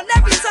 Shit is on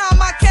every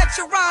time I catch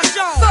a Ron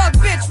Jones. Thug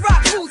bitch,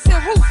 rock boots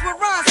and hoops with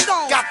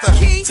rhinestones. Got the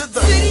key to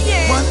the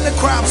city, run the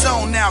crime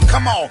zone now.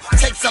 Come on,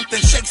 take something,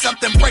 shake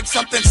something, break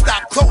something,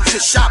 stop, close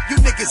your shop. You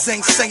niggas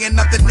ain't saying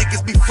nothing,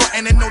 niggas be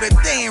frontin' and know that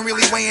they ain't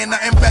really weighing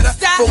nothing better.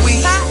 Stop, for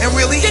we and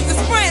really get the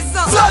spraying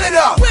something, flood it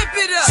up, whip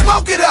it up,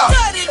 smoke it up,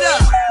 shut it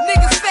up.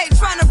 Niggas fake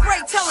tryna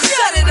break, tell them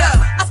shut it up.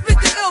 I spit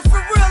the ill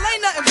for real,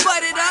 ain't nothing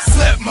but it up.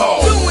 Flip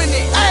mode, doing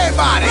it,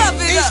 everybody.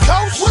 Love it East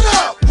up. Coast, what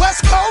up?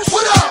 West Coast,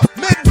 what up?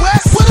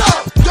 Midwest, what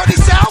up? Dirty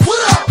South,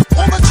 what up?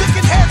 All the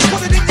chicken heads,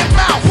 put it in your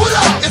mouth, what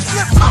up? It's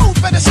flip mode,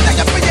 better stay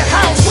up in your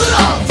house, what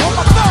up? Oh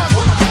my God,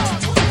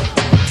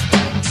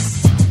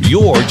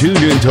 You're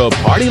tuned into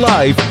Party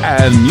Life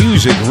and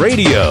Music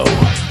Radio.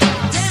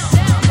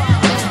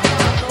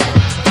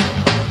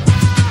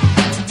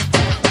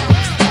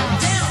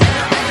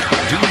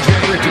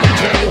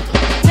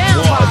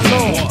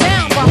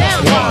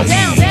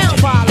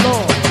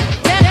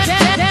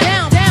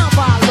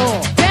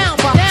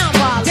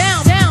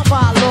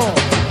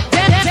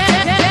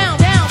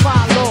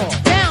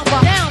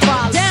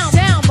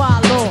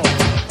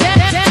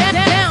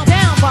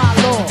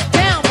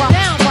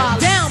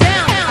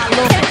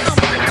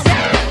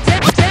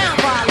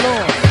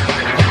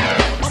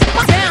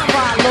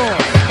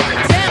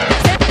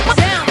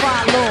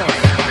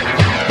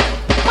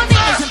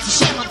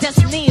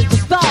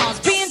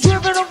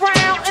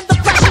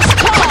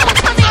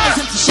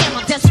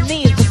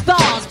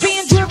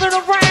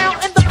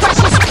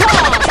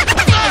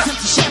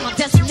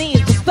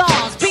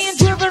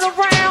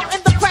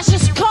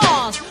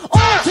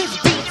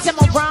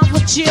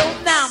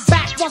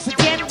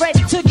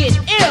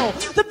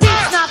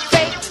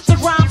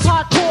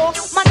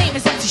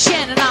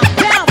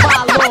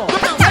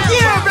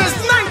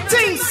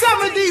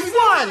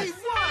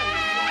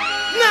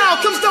 Now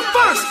comes the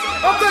first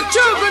of the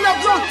children of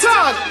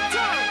Rotan.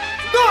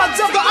 Gods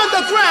of the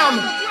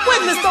underground,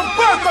 witness the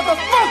birth of the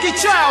funky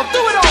child. Do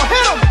it all,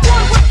 hit 'em.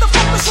 One with the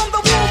focus from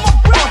the womb of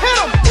bread. Hit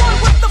 'em. One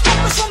with the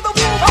focus from the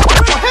womb of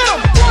bread. Hit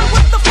 'em. One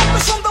with the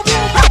focus from the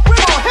womb of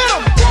bread. Hit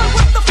 'em. One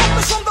with the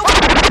focus from the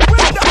womb of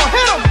bread.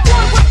 Hit 'em.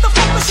 One with the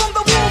focus from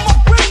the womb of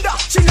Brenda.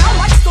 She now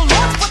likes the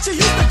Lord, but she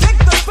used to dig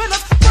the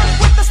spinners. First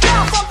with the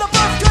style from the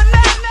birth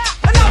canal,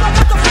 and now I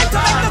got the flame to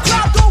make the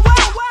crowd go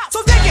wild. So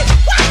dig it.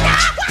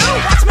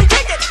 Watch me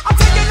dig it. I'm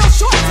taking no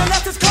shorts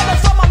unless it's coming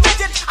from a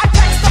midget. I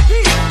tax the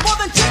piece more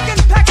than chicken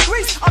pack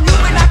grease. I'm new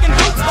and knocking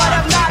boots, but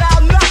I'm not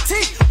out knock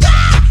teeth.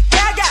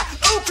 Gaga,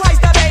 ooh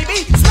Christ, the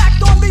baby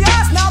smacked on the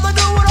ass. Now the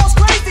new one's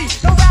crazy.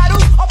 No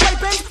rattles or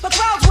playpins, the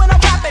crowds when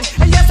I'm rapping.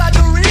 And yes, I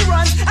do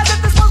reruns as if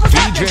this was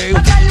happening.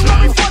 On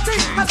January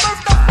 14th, I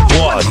first the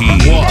Wahid.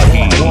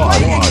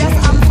 Yes,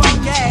 I'm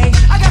funky.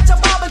 I got you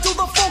bobbing to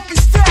the funky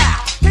style.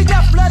 Hey,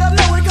 Jeff, let 'em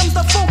know here comes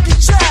the funky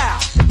child.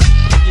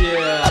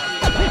 Yeah.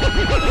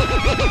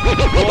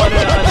 Born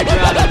in the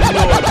underground of New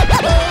York.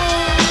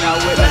 Now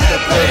witness the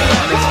pain.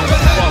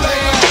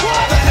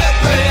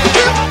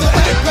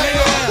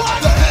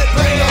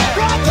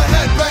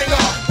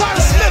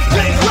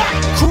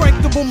 Crank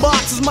the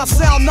boombox as my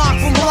sound knock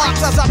from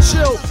blocks as I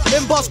chill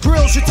and bust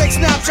grills. You take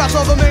snapshots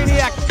of a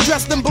maniac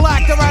dressed in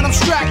black. Around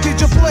abstract, did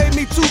you play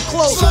me too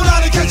close? Slow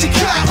down and catch your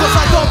cat. Cause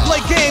I don't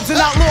play games and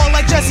outlaw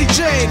like Jesse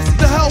James.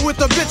 The hell with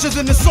the bitches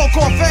in the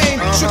so-called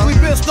fame. Strictly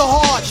biz the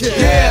hard.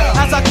 Yeah.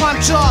 As I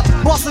climb chart,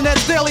 bustin'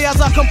 heads daily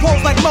as I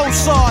compose like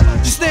Mozart.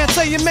 You stand,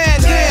 say your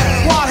man,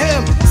 damn. Why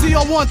him?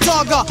 ZR1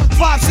 Targa,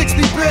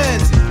 560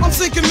 bins. I'm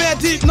sinking mad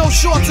deep, no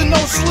shorts and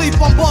no sleep.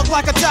 I'm bugged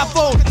like a tap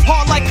phone,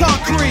 hard like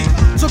concrete.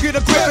 So get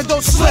a grip and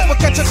don't slip or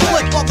catch a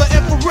clip of the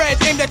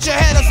infrared aimed at your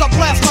head as I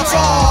blast my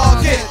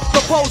target. The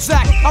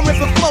Bozak, I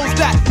rip and close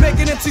that, make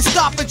an MC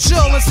stop and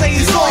chill and say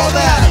he's all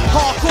that.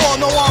 Hardcore,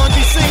 no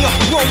R&B singer,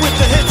 roll with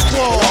the hit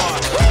squad.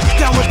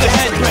 Down with the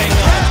headbanger.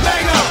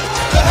 Headbanger,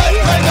 the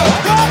headbanger,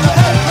 the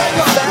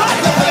headbanger, the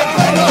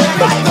headbanger, the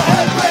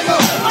headbanger,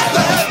 the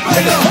headbanger.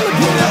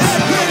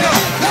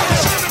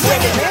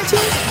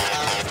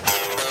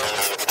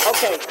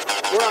 Okay,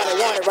 we're on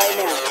it, right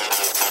now.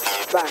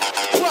 Bye.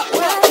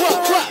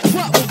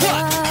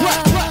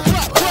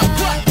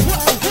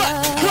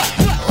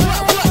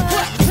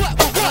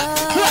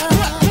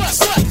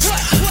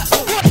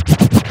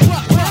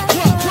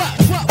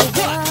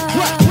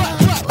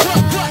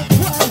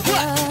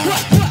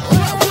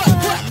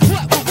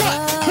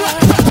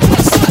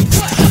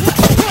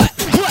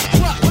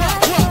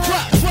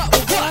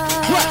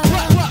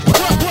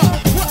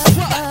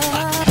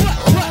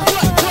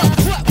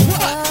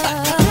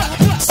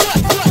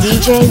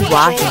 DJ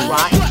Wahid.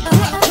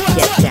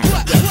 Get down.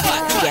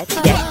 Get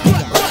down.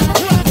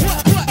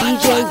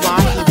 DJ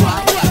Wahid.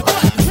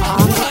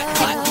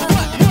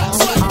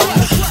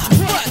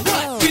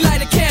 We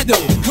light a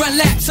candle, run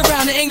laps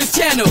around the English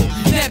Channel.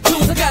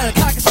 Neptunes, I got a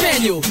cocker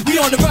spaniel. We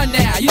on the run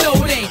now, you know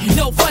it ain't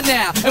no fun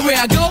now. And where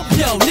I go,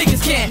 yo,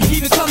 niggas can't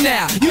even come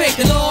now. You ain't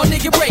the law,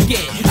 nigga, break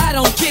it. I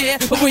don't care,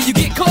 but when you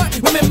get caught,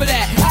 remember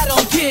that. I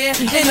don't care.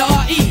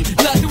 N-R-E,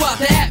 love throughout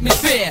the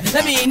atmosphere.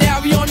 That mean now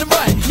we on the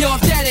run. Yo,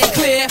 if that ain't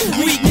clear,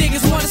 weak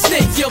niggas wanna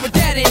snitch. Yo, but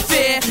that ain't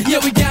fair. Yo,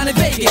 we down in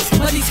Vegas,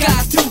 but these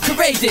guys too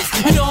courageous.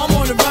 You know I'm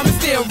on the run and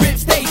still rip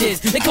stages.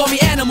 They call me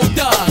Animal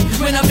Dog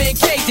when I'm in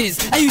cages.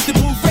 I used to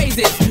move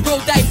phrases,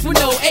 roll dice with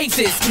no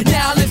aces.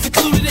 Now I live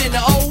secluded in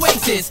the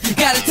oasis.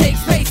 Gotta take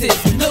spaces,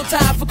 no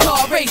time for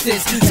car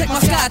races. Check my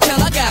sky,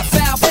 tell I got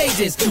foul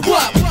pages.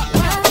 What?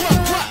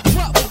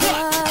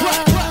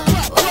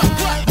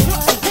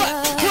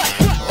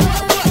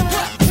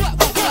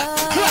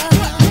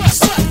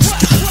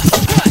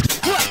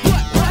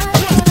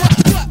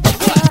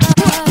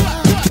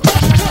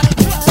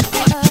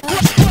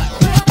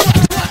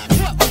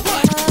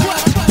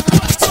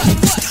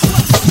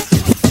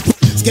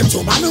 Skip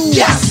to my news.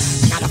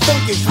 Yes. Got a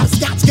funky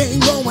hopscotch game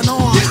going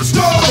on. I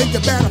think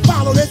you better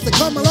follow this to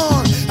come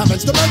along.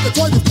 Avenge the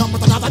Murgatroyd, you come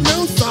with another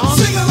new song.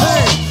 Sing along.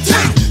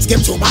 Hey.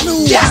 Skip to my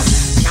news.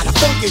 Yes. Got a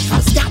funky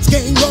hopscotch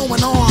game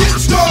going on. I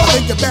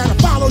think you better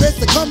follow this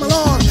to come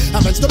along.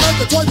 Avenge the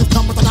Murgatroyd, you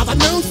come with another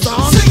new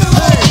song. Sing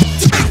along. Hey.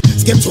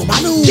 Skip to my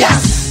news.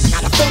 Yes.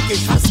 Got a funky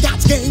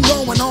hopscotch game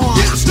going on.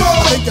 I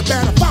think you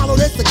better follow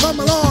this to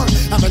come along.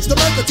 Avenge the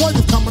Murgatroyd,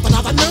 you come with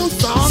another new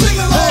song. Sing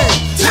along.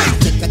 Hey.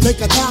 Take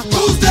a talk.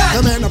 Who's that?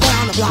 The man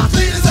around the block.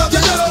 Leaders of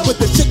the show.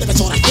 With the shit that I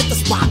sort of hit the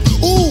spot.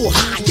 Ooh,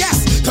 hi,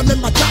 yes. Come in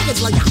my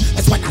joggers layer.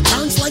 It's when I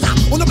turn slayer.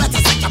 On the better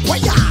side of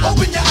prayer.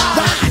 Open your eyes.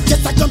 Right,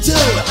 just like I'm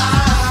chill.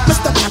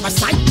 Mr.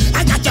 Parasite,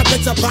 I got your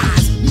big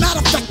surprise.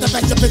 Matter of fact, the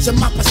best vision,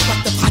 my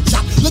perspective, hot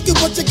shot. Look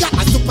at what you got.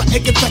 My super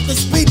egg infected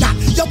speed knot.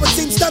 Yo, it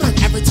seems stunning.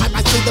 Every time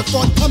I see the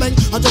front coming.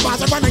 On the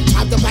rise and running.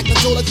 Time to back the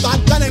tool and start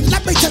gunning.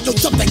 Let me tell you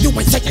something. You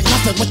ain't saying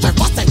nothing with your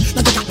busting.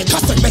 Now you got me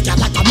cussing. Make you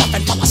like a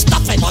muffin full of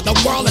stuffing. For the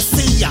world to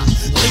see.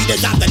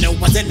 Leaders out the new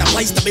was in the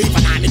place to be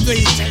for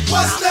 93.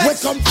 What's next? We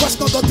come fresh,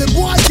 no dirty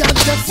boy can't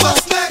get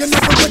What's next? You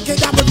never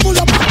wicked, I was full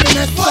of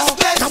happiness. What's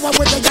next? Now I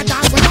with the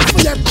guys when I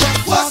feel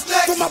impressed. What's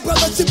next? For my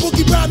brother, she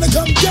Boogie Brown to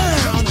come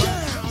down.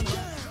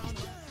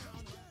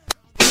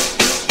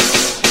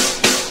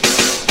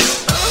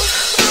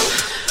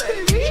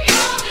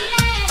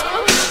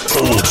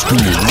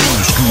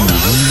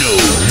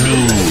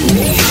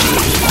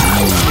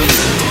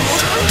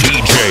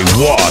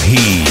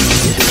 Wahid.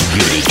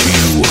 Give it to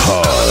you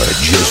hard,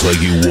 just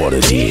like you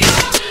wanted it.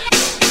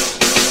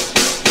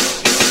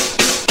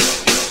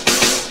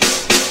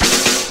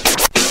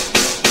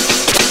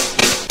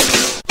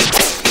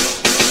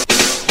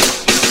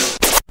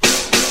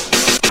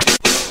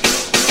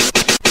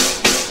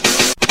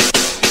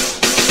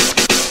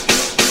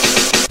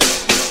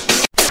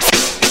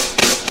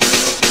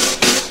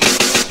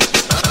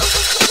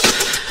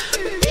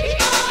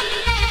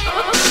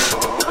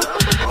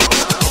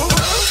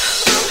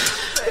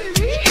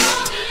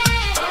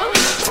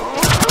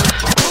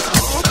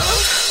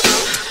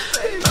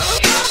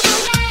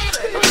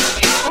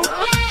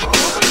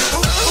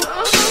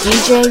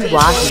 DJ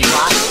Wahid.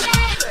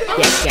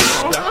 Yes.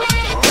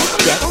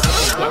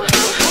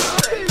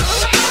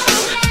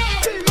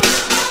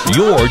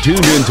 You're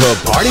tuned into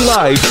Party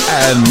Life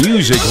and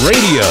Music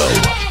Radio. A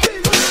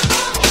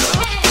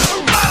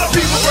lot of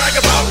people brag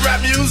about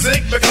rap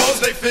music because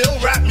they feel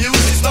rap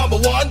music's number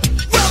one.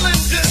 Well, in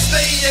this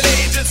day and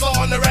age, it's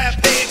on the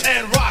rampage,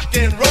 and rock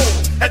and roll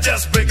had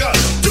just begun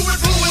to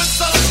influence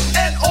us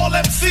and all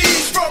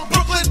MCs from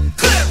Brooklyn,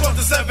 clear from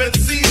the 7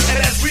 Seas. And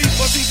as we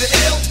proceed to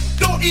ill,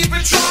 don't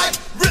even try.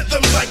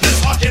 Rhythms like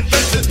this are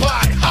invented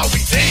by how we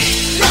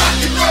take rock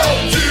and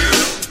roll, dude.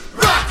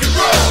 Rock and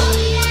roll.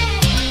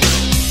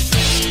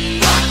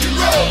 Rock and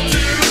roll,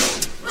 dude.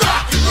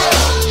 Rock and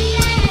roll.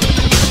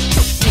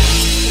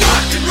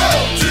 Rock and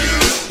roll,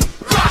 dude.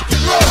 Rock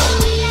and roll.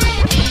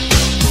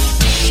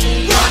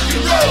 Rock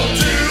and roll,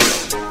 dude.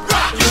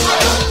 Rock and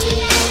roll.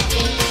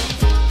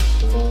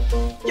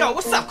 Yo,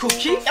 what's up, Cool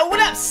Keith? Yo, what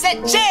up,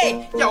 Set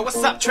J? Yo,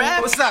 what's up,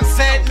 Trav? What's up,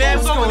 Set, man?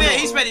 What's over there?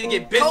 He's ready to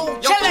get busy. Yo,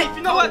 Keith,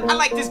 you know what? I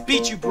like this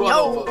beat you brought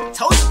over.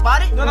 Told you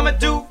about it. You know what I'm gonna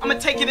do? I'm gonna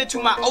take it into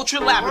my ultra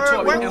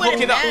laboratory Work and with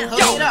hook it, it up. man. Hook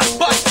Yo, it up.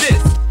 bust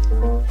this.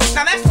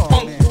 Now that's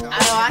funky.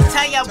 I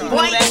tell ya,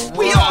 boy,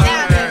 We all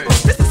down there.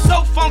 This is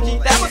so funky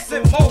that I'ma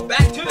send Mo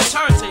back to the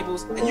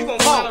turntables, and you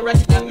gonna find a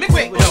record that mix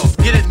it with us.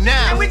 Get it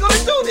now. And we gonna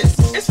do this.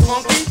 It's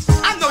funky.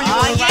 I know you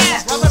wanna yeah.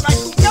 rap, brother. Like,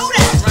 who know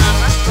that?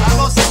 I'm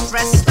gonna some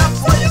fresh stuff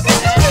for you.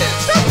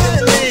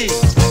 Definitely.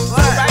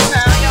 Right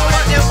now, you know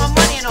what? There's my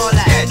money and all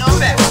that. Yeah, do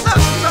that. Look,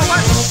 you know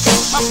what?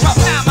 My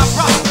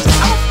brother.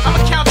 I'ma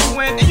count you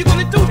in, and you're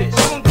gonna do this.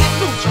 You're gonna get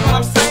loose. You know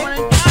what I'm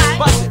saying?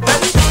 Bust it.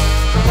 Ready?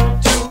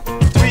 2,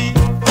 3,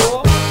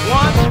 4.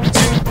 1, 2,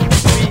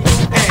 3,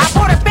 and I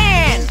bought a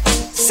band.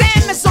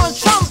 Sam is on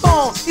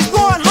trombone. He's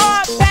going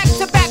hard,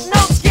 back-to-back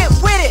notes. Get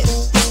with it.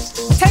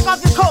 Take off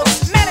your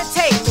coats,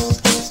 meditate.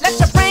 Let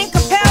your brain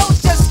compel,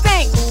 just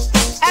think.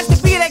 As the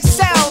beat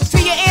excel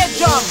to your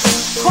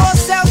eardrums. Core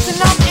cells to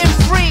numb and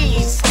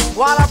freeze.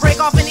 While I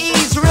break off an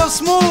ease, real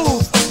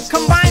smooth.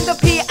 Combine the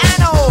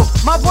piano.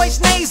 My voice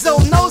nasal,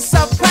 no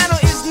soprano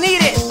is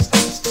needed.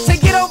 To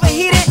get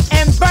overheated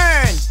and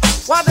burn.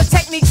 While the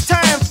techniques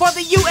turn for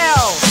the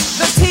UL,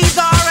 the T,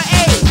 the R,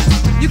 A.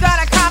 You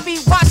gotta copy,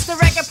 watch the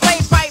record play,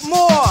 write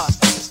more.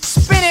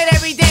 Spin it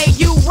every day,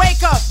 you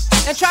wake up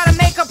and try to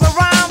make up a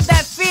rhyme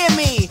that fear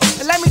me.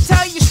 And let me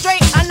tell you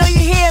straight, I know you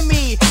hear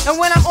me. And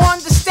when I'm on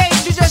the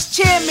stage, you just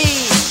cheer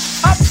me.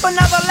 Up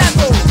another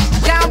level,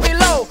 down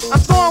below, I'm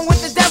throwing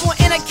with the devil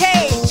in a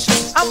cage.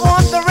 I'm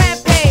on the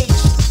rampage.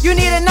 You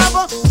need a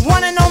number,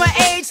 wanna know my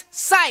age?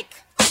 Psych.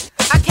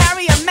 I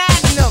carry a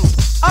magnum.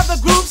 Other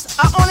groups,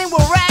 I only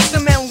will rag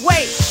them and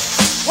wait.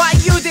 Why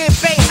you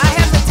debate, I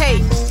hesitate.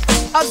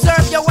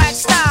 Observe your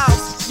wax styles.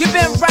 You've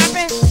been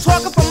rapping,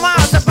 talking for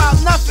miles about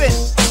nothing.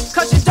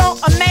 Cause you don't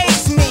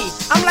amaze me.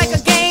 I'm like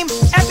a game,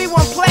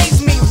 everyone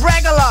plays me.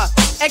 Regular,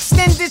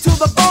 extended to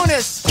the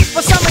bonus. For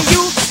some of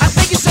you, I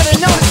think you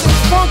should've noticed it's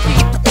funky.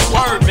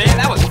 word, man.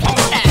 That was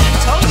funky.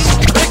 Told you.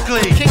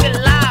 Quickly. Kick it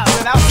loud.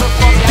 Man, that was so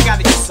funky. I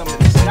gotta get some of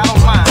this. I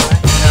don't mind, right?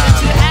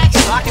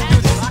 I can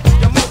do this.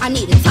 I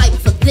need a title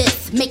for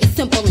this. Make it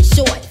simple and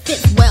short.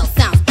 Fits well,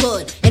 sounds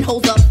good. And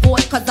holds up for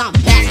it, cause I'm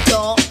back,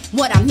 y'all.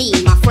 What I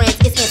mean, my friends,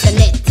 is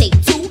internet. Take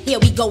 2, here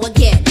we go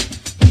again.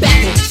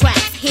 Back on track,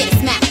 here to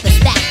smack the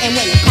stack. And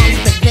when it comes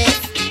to this,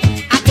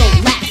 I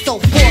don't laugh, so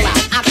fall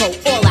out. I go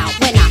all out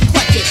when I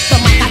clutch it. The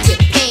mic I get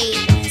paid,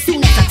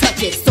 soon as I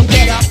touch it. So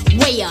get up,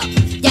 way up,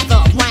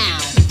 gather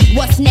around.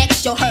 What's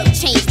next? Your herb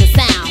change the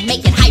sound.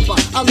 Make it hyper,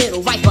 a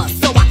little riper,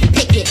 so I can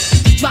pick it.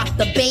 Drop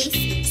the bass,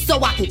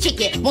 so I can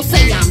kick it. Won't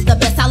say I'm the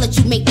best, I'll let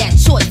you make that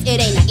choice.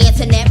 It ain't an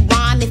internet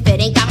rhyme if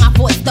it ain't got my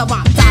voice. The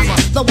rhyme diver,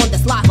 the one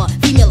that's lava,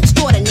 female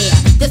extraordinaire.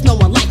 There's no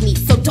one like me,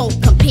 so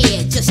don't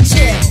compare, just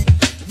chill.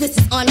 This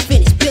is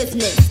unfinished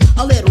business.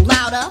 A little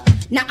louder,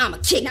 now I'ma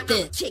kick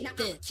this.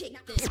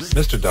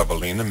 Mr.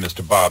 Doubleina,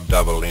 Mr. Bob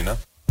Doubleina.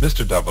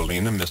 Mr.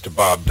 Doubleina, Mr.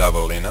 Bob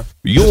Doubleina.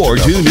 You're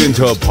tuned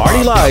into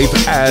Party Life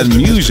and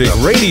Music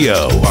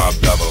Radio. Bob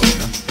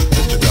Doubleina.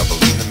 Mr.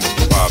 Doubleina,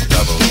 Mr. Bob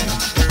Doubleina.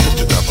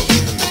 Mr.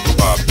 Doubleina, Mr.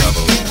 Bob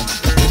Doubleina.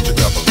 Mr.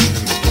 Doubleina,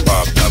 Mr.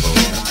 Bob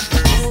Doubleina.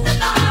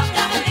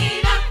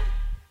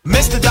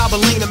 Mr.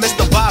 Doubleina,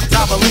 Mr. Bob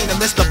Doubleina,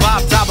 Mr.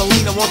 Bob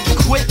Doubleina, won't you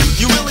quit?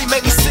 You really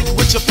make me sick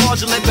with your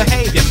fraudulent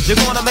behavior. You're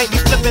gonna make me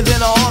flip and then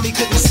an army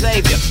couldn't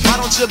save you. Why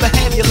don't you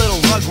behave, you little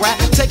rugrat?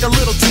 Take a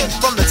little tip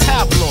from the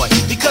tabloid,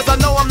 because I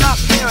know I'm not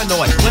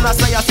paranoid. When I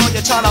say I saw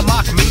you trying to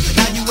mock me,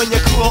 you and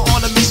your crew are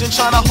on a mission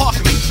trying to hawk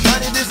me.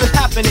 But it isn't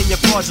happening, your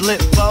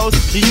fraudulent flows.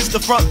 You used to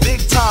front big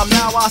time,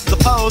 now I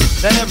suppose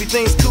that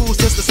everything's cool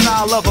since the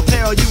style of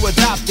apparel you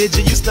adopted.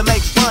 You used to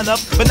make fun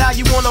of, but now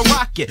you wanna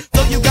rock it.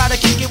 So you gotta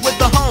kick it with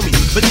the homie.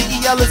 But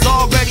DEL is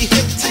already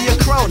hip to your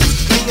cronies.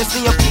 Me and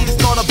CMP's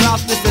thought about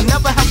this and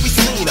never have we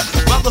seen a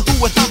brother who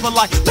would hover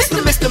like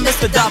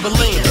Mr.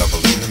 Dabalina.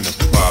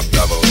 Mr. Bob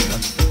Dabalina.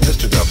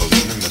 Mr.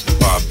 Dabalina, Mr.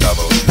 Bob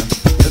Dabalina.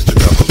 Mr.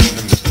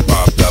 Dabalina, Mr.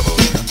 Bob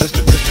Dabalina.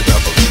 Mr.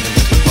 Dabalina,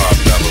 Mr. Bob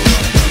Dabalina.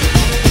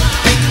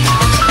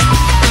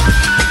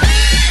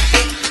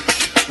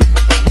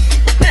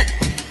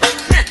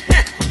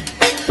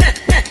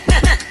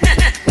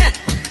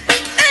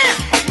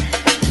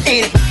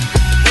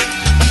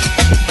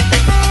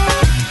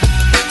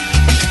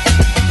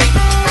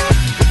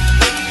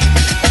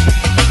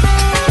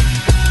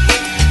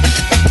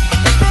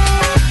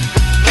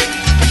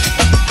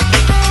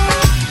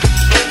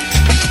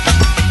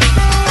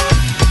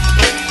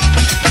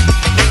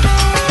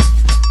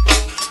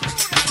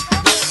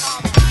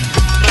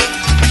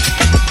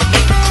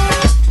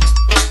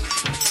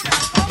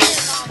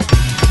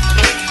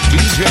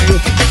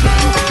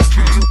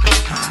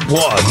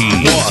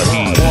 Wahid.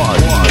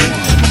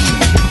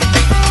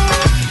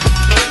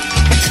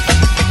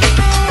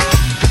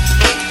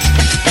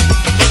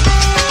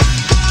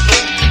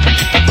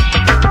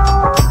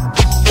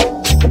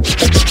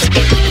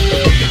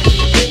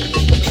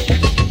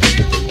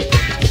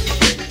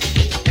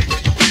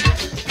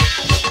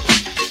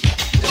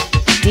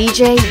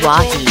 DJ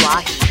Wahid.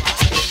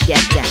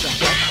 Get down.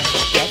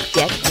 Get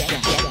down.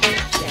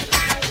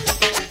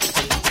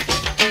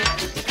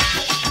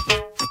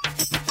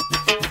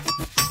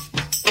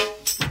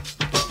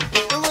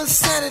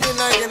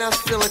 And I was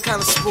feeling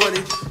kinda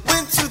sporty.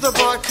 Went to the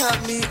bar, caught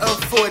me a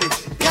 40.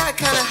 Got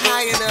kinda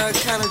high and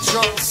kinda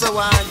drunk, so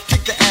I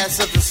kicked the ass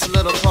of this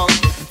little punk.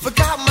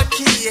 Forgot my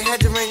key, had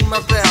to ring my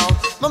bell.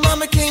 My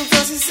mama came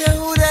down, she said,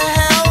 who the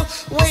hell?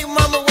 Wait,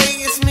 mama, wait,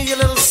 it's me, your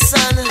little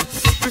son.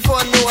 Before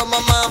I knew it,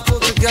 my mom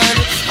pulled the gun.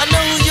 I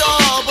know who you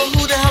are, but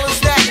who the hell is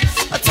that?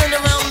 I turned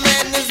around,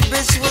 man, this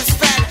bitch was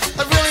fat.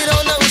 I really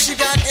don't know, she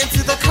got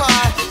into the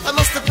car. I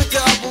must have picked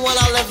her up when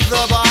I left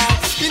the bar.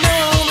 You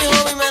know,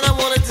 homie, man, I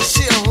wanted to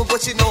chill,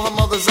 but you know how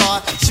mothers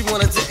are, she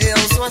wanted to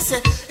ill. So I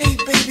said, hey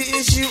baby,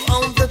 is you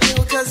on the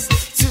bill? Cause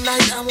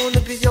tonight I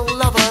wanna be your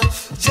lover.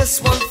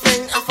 Just one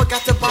thing, I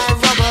forgot to buy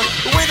rubber.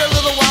 Wait a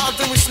little while,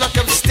 then we snuck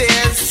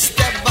upstairs.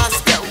 Step by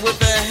step with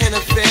a hen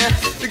affair.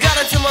 We got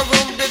into my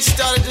room, bitch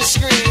started to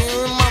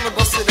scream. Mama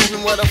busted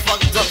in with a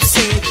fucked up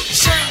scene.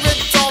 Shirt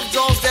ripped off,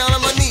 jaws down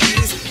on my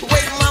knees.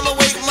 Wait, mama,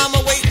 wait,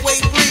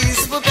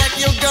 please. Put back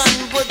your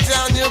gun, put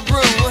down your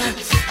broom.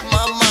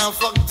 My mind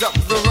fucked up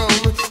the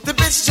room. The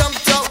bitch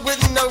jumped up with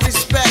no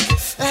respect.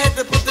 I had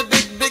to put the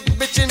big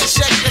bitch in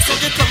check. I said,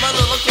 you come a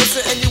little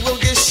closer and you will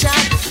get shot.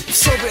 I'm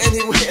sober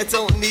anyway, I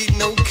don't need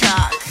no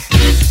cock.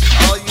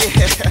 Oh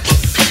yeah.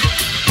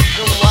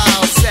 The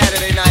wild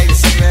Saturday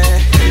nights,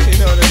 man. You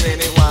know what I mean?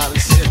 They wild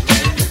as shit,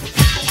 man.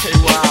 They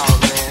wild,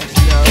 man.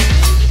 You know?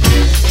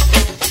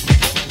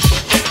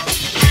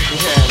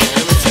 Yeah, man.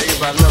 Let me tell you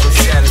about another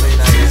Saturday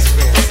night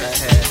experience I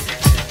had.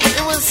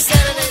 It was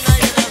Saturday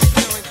night and I was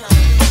feeling kind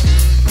of...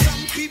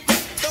 Some people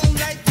don't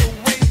like the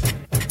way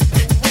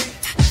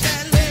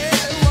that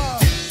little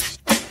walk.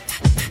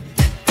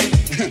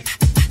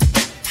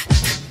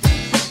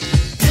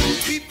 Some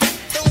people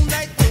don't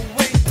like the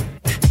way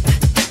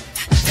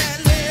that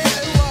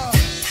little walk.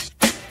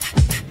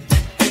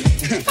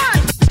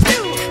 1,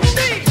 2,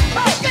 3,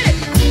 4, get it.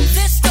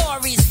 This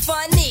story's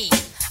funny.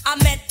 I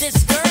met this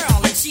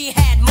girl and she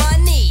had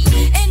money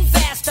in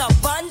vast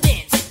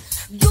abundance.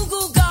 Goo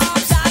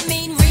gobs, I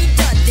mean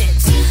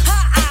redundant.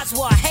 Her eyes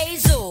were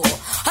hazel,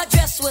 her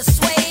dress was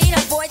suede,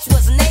 her voice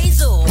was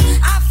nasal.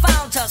 I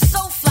found her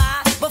so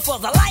fly, but for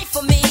the life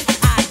of me,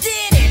 I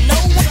didn't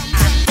know what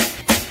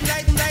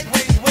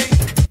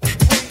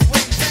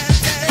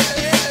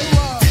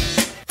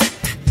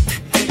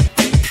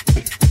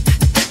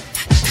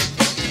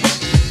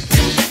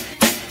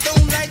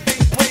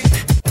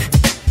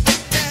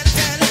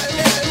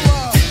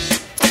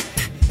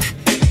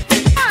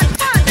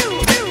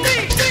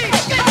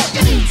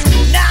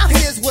Now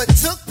here's what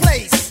took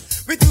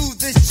place. We threw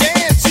this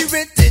jam, she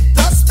rented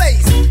the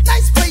space.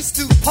 Nice place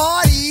to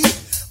party,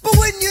 but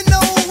when you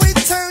know it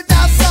turned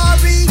out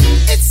sorry,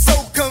 it's so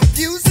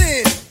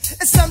confusing.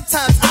 And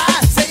sometimes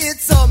I say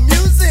it's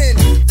amusing.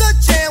 The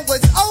jam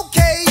was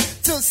okay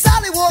till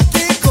Sally walked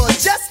in,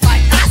 'cause just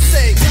like I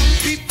say,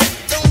 people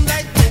don't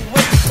like the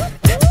way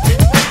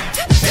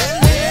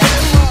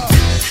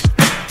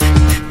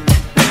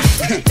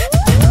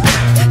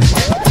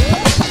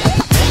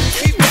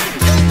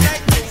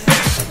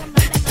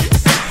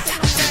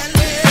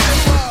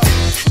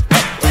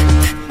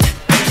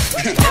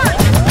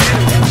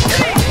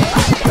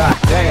God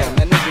damn,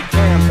 that nigga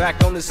Cam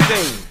back on the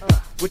scene.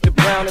 with the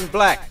brown and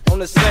black on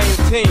the same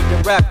team.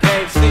 The rap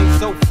game seems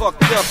so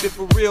fucked up. If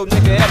a real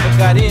nigga ever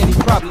got in, he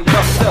probably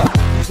fucked up.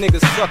 These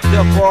niggas sucked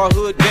up our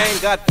hood game,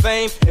 got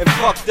fame, and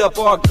fucked up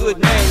our good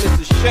name.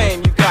 It's a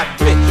shame you got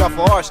rich off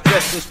of our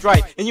stress and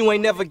stripe, and you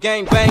ain't never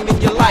gang banged in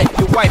your life.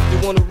 Your wife,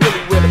 the one who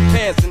really wear the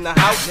pants in the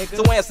house.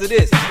 So answer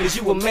this, is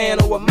you a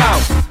man or a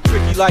mouse?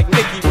 Tricky like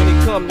Nicky when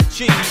it come to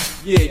cheese.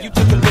 Yeah, you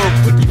took a little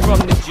quickie from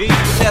the G,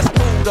 but that's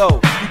cool though.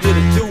 You did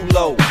a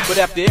do-low, but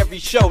after every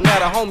show, now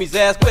the homies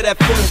ask where that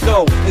food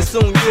go. And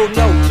soon you'll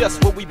know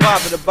just what we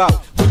bothered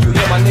about when you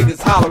hear my niggas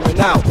hollering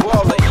out. Where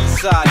all the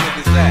east side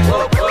niggas at?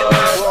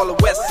 Where all the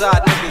west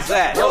side niggas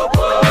at? Where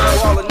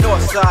all the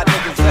north side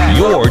niggas at?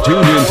 You're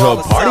tuned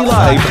into Party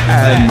Life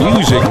and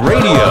Music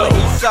Radio. Where all the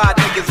east side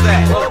niggas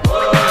at?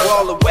 Where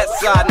all the west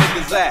side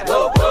niggas at? Where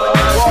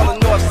all the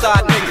north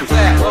side niggas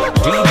at?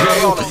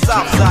 Where all the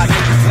south side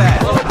niggas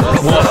at?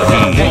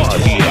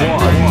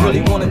 You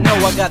really wanna know,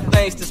 I got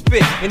things to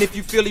spit. And if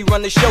you feel he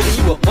run the show,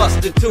 then you a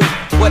buster too.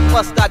 What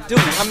must I do?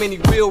 How many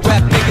real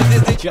rap niggas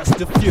is it?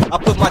 Just a few. I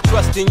put my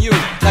trust in you,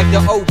 like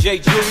the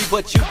OJ jury,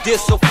 but you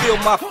diss, so feel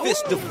my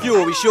fist of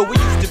fury. Sure, we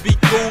used to be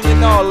cool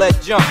and all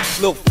that junk.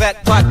 Little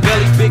fat pot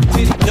belly, big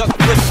titty, duck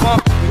foot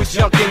pump. We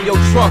junk in your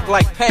trunk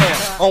like Pam.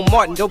 On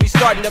Martin, don't be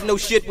starting up no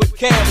shit with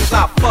Cam, cause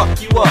I'll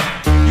fuck you up.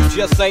 You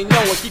just ain't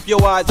knowing, keep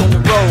your eyes on the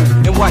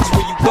road and watch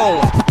where you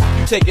going.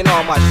 You taking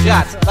all my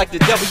shots, like the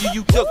W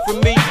you took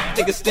from me,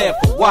 nigga stand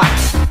for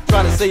Watts.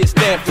 Trying to say it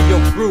stand for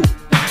your group,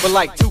 but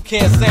like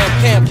Toucan Sam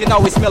Cam can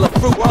always smell a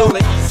fruit. Where all the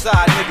east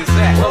side niggas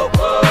at?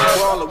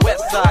 Where all the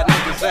west side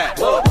niggas at?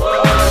 Where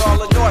all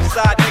the north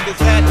side niggas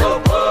at? Where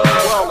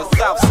all the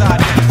south side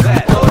niggas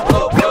at? Where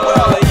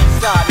all the east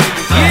side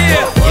niggas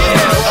at?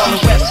 Where all the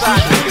west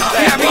side niggas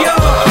at? Where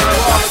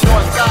all the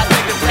north side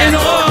niggas at? And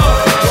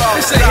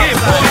it's a hit,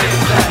 boy.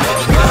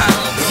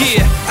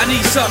 Yeah, I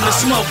need something to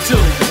smoke to.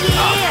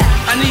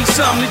 I need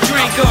something to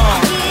drink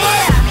on.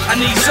 I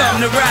need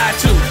something to ride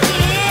to.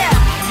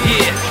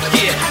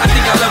 Yeah, I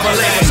think I love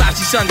LA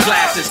Versace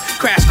sunglasses,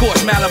 crash course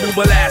Malibu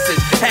molasses,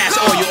 hash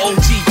oil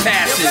OG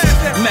passes,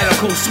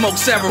 medical smoke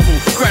cerebral,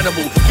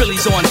 credible,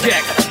 Phillies on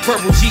deck,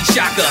 purple G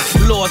shocker,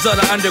 lords of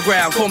the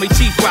underground, call me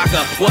Chief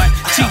Rocker. What?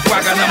 Chief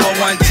Rocker,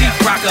 #1 Chief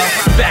Rocker.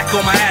 Back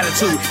on my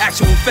attitude,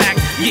 actual fact,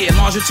 yeah,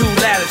 longitude,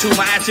 latitude,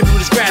 my attribute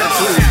is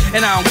gratitude.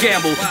 And I don't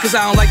gamble, cause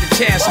I don't like to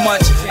chance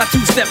much. I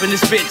two-step in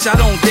this bitch, I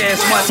don't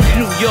dance much.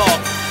 New York,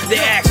 they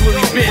ask where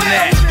we been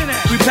at.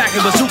 We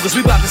packing bazookas,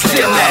 we bout to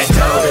sit that.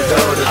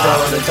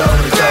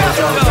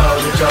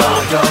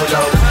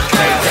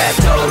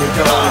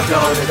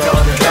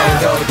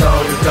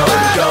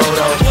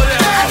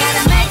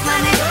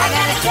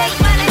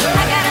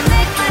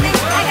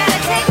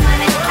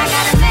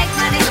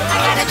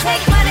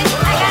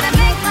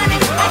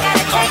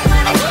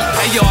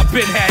 Hey yo, I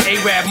been had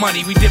A-Rab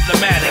money, we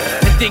diplomatic.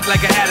 And think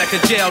like an addict, a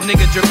jail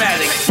nigga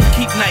dramatic.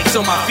 Keep nights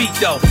on my feet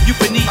though, you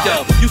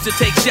finito. Used to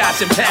take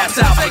shots and pass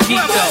out for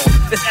geek though.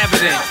 It's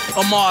evident,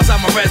 on Mars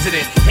I'm a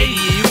resident. Hey,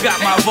 you got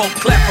my vote,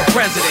 clap for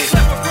president.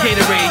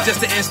 Gatorade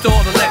just to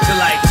install the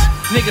electrolytes.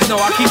 Niggas know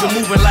I keep it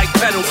moving like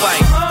pedal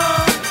bikes.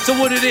 So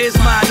what it is,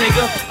 my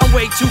nigga, I'm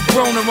way too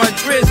grown to run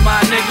trizz,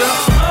 my nigga.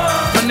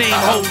 My name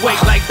hold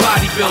weight like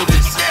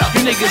bodybuilders.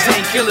 You niggas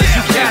ain't killers,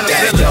 you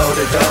caterpillars.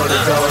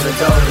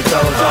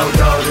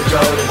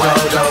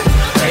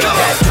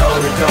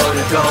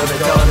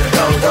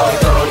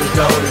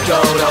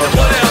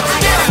 What else?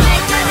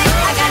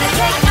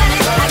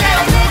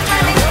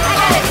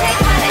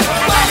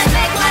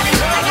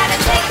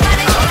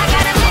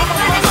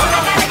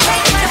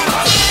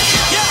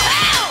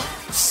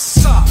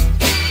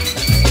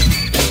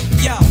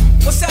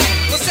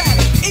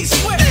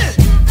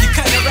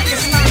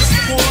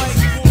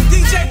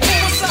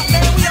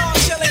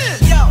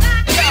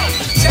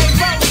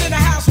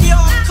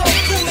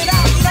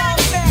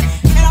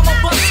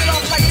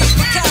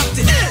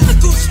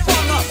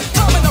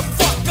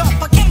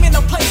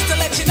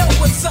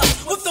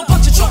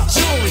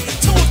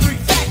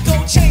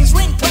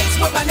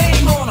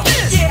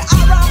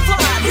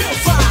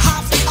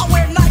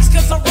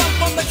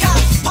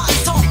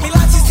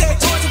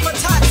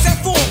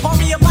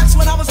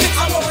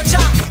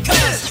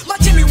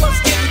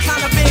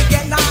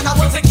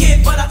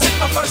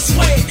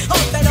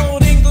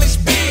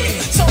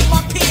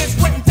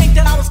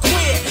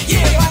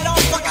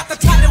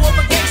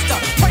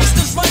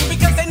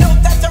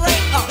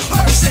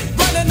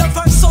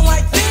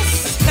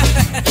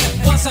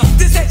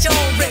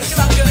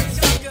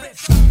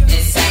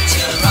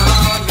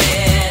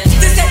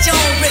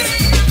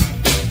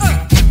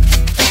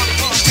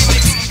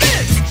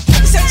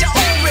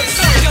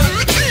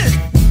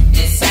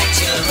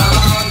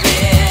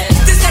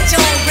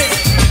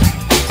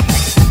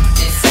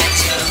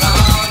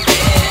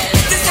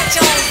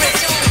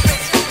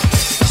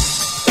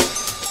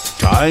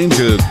 Time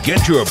to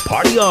get your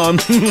party on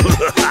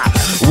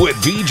with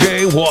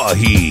DJ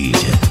Wahid.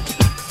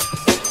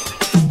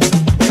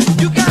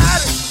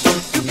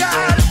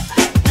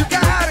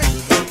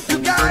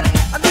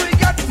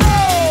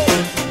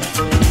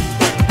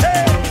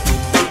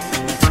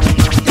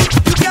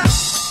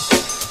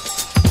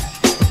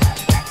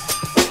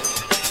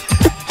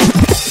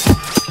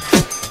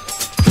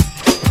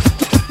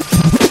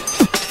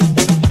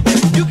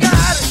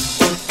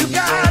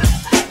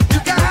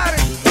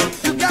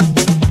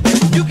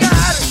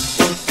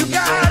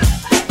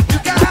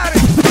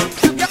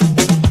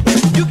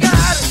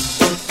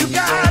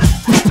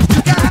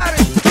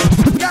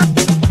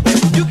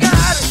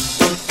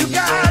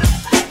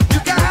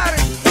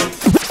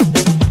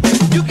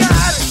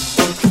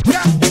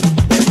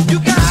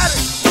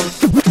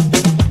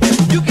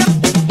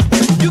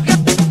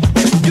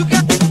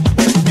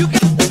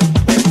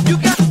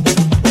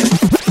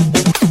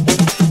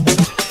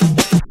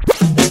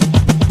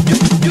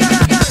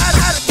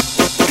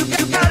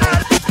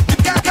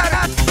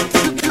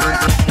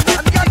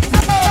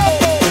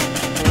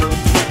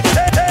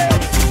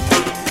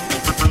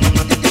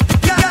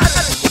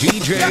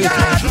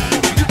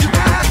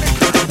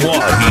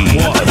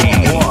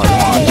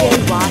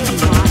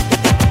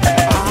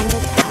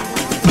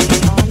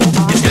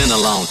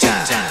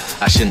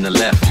 I shouldn't have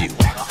left you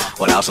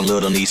without some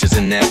little nieces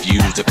and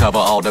nephews to cover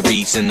all the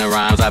beats and the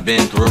rhymes I've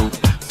been through.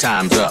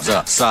 Time's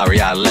up, sorry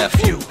I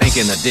left you.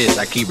 Thinking of this,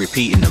 I keep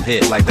repeating them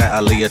hits like that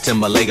Aaliyah,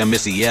 Timberlake, and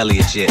Missy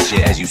Elliott shit.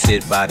 As you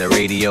sit by the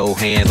radio,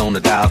 hands on the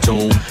dial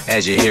tune.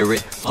 As you hear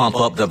it, pump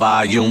up the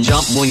volume.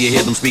 Jump when you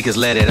hear them speakers,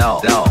 let it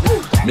off.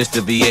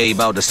 Mr. VA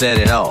about to set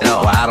it off.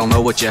 I don't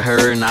know what you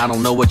heard and I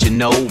don't know what you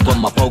know, but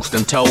my folks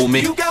done told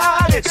me. You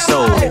got it.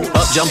 So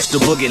up jumps the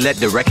boogie, let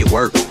the record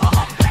work.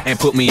 And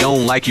put me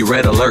on like you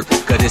Red Alert.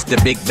 Cause it's the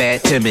big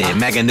bad Timmy,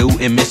 Maganu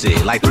and Missy.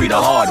 Like 3 the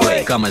hard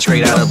way, coming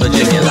straight out of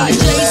Virginia. Like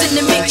DJs in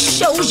the mix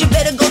shows, you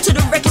better go to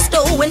the record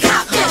store and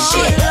hop that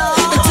shit.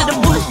 And to the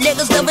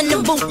bootleggers loving the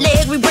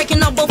bootleg, we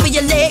breaking off both of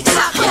your legs,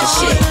 hop that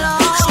shit.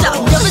 Stop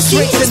never see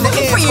this for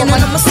free and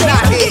I'ma say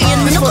I'm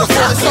getting the number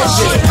stop that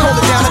shit. Hold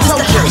it down, I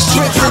told you.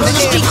 Drinks in the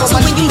air for my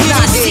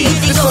not here.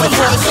 This for the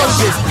fallen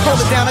soldiers. Hold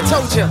it down, I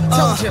told you.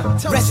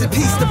 Rest in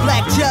peace to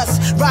Black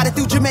Just. Riding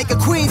through Jamaica,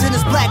 Queens in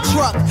his black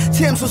truck.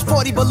 Tim's was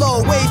 40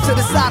 below, waves to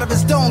the side of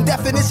his dome.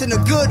 Definition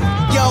of good,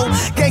 yo.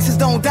 Gangsters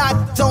don't die,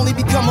 only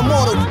become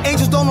immortal.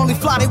 Angels don't only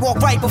fly, they walk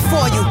right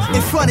before you.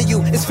 In front of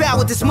you, it's foul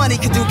what this money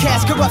can do.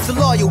 Cash corrupts the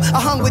loyal. I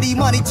hung with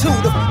E-money too,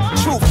 the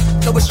truth.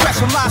 Though it's stress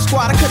from my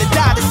squad, I could've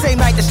died the same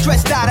night the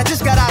stress died. I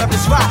just got out of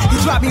this ride.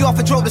 He dropped me off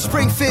and drove to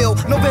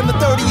Springfield. November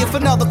 30th,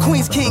 another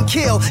Queens King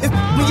kill. It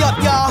me up,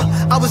 y'all.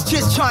 I was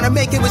just trying to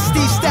make it with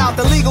Steve Stout,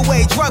 the legal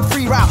way,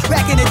 drug-free route.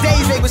 Back in the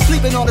days, they was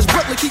sleeping on us.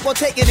 Brooklyn keep on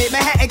taking it,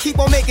 Manhattan keep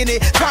on making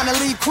it. Trying to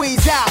leave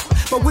Queens out,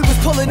 but we was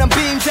pulling them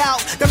beams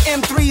out, them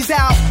M3s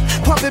out,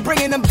 pumping,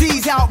 bringing them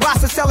D's out.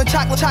 Rasta selling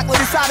chocolate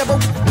inside of a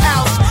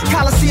house.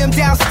 Coliseum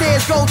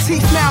downstairs, gold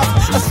teeth mouth.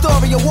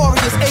 Astoria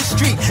Warriors, 8th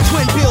Street,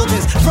 twin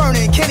buildings,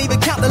 Vernon, can't even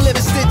count the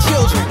Livingston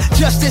children.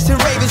 Justice in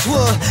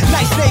Ravenswood,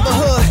 nice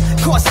neighborhood.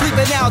 Caught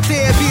sleeping out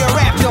there, be a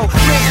rap yo.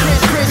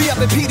 Rich, be up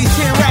in PD's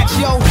 10 racks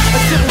yo. A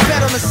civil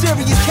bet on a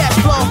serious cash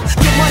flow.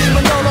 Get money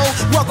Manolo,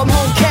 welcome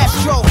home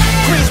Castro.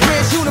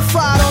 Queensbridge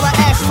unified, all I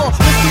ask for.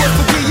 Let's do it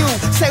for DU,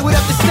 say what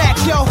up to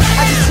Snacks yo.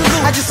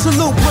 I just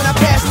salute when I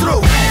pass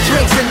through.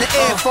 Drinks in the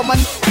air for my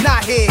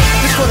not here.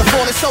 This for the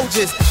fallen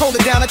soldiers, hold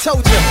it down, I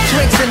told you.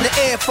 Drinks in the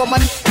air for my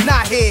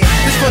not here.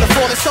 This for the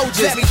fallen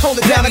soldiers,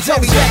 hold it down, I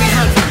told you. Very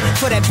hungry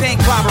for that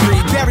bank robbery,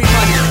 berry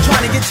money.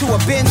 Trying to get to a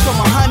Benz from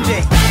a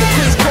Hyundai. The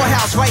Queens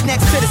Courthouse right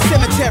next to the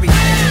cemetery.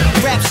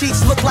 Rap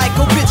sheets look like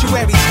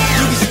obituaries.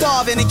 You be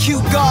starving in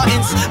cute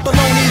gardens.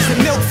 Bolognas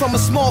and milk from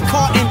a small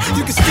carton.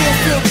 You can still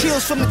feel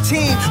chills from the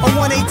team on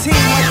 118.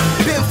 Like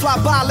Ben fly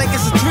by like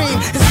it's a dream.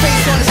 His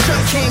face on his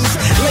shirt kings,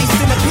 laced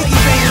in a piggy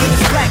bank with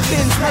his black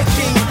Benz like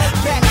king.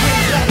 Back when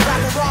black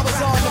rock and roll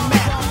was on the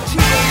map.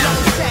 Chico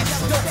yellow sacks,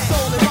 dope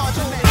soul and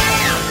laundromat.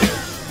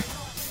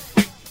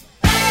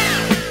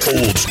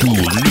 Old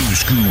school, new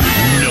school,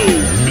 no.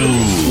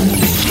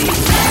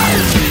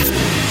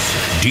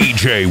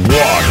 DJ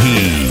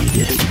Wahid,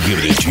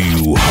 giving it to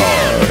you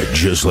hard,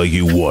 just like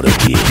you want to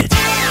get it.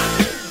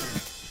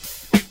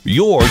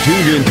 You're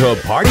tuned into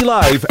Party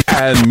Life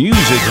and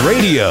Music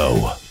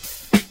Radio.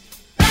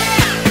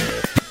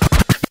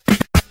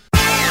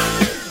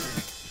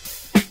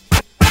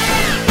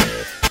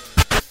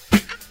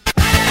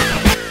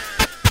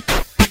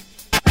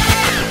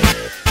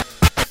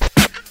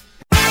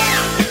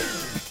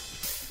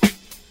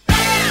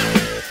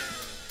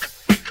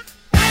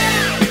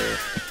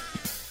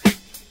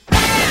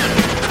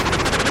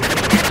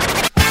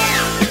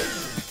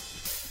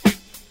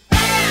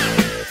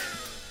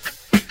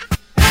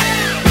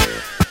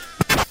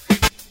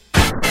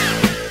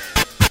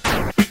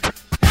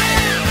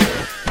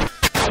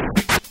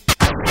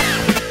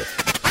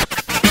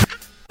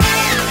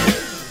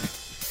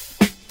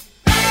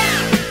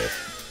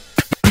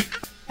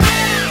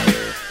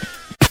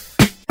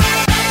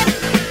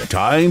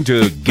 Time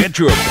to get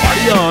your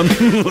party on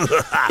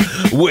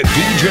with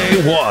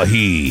DJ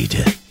Wahid.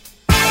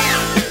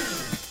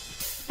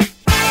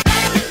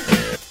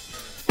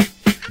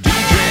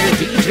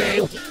 DJ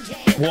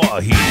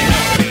Wahid.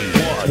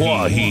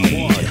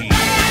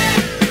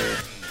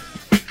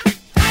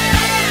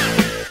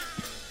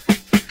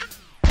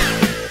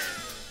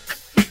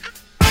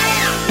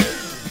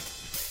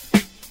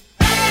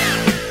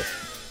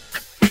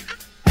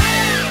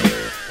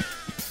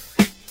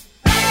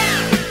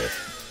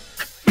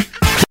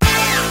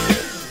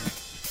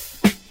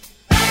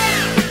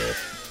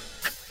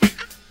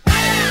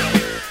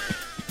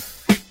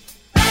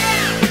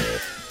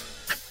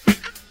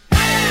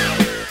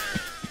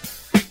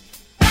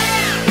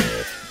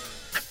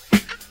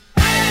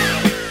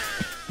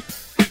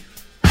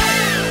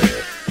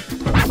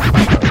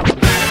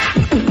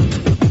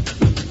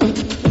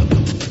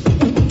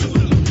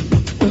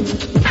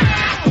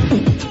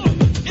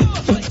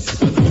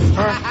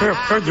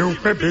 You,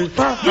 baby. With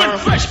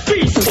fresh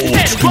beats and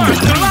words to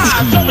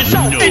live, so it's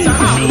on in the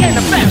house and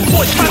the fat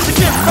boys trying to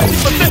get ready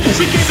for this.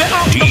 We give it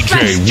up the DJ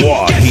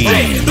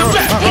Wahid, the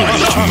fat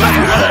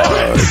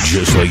boys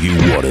just like you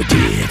wanted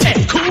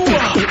it. Cool.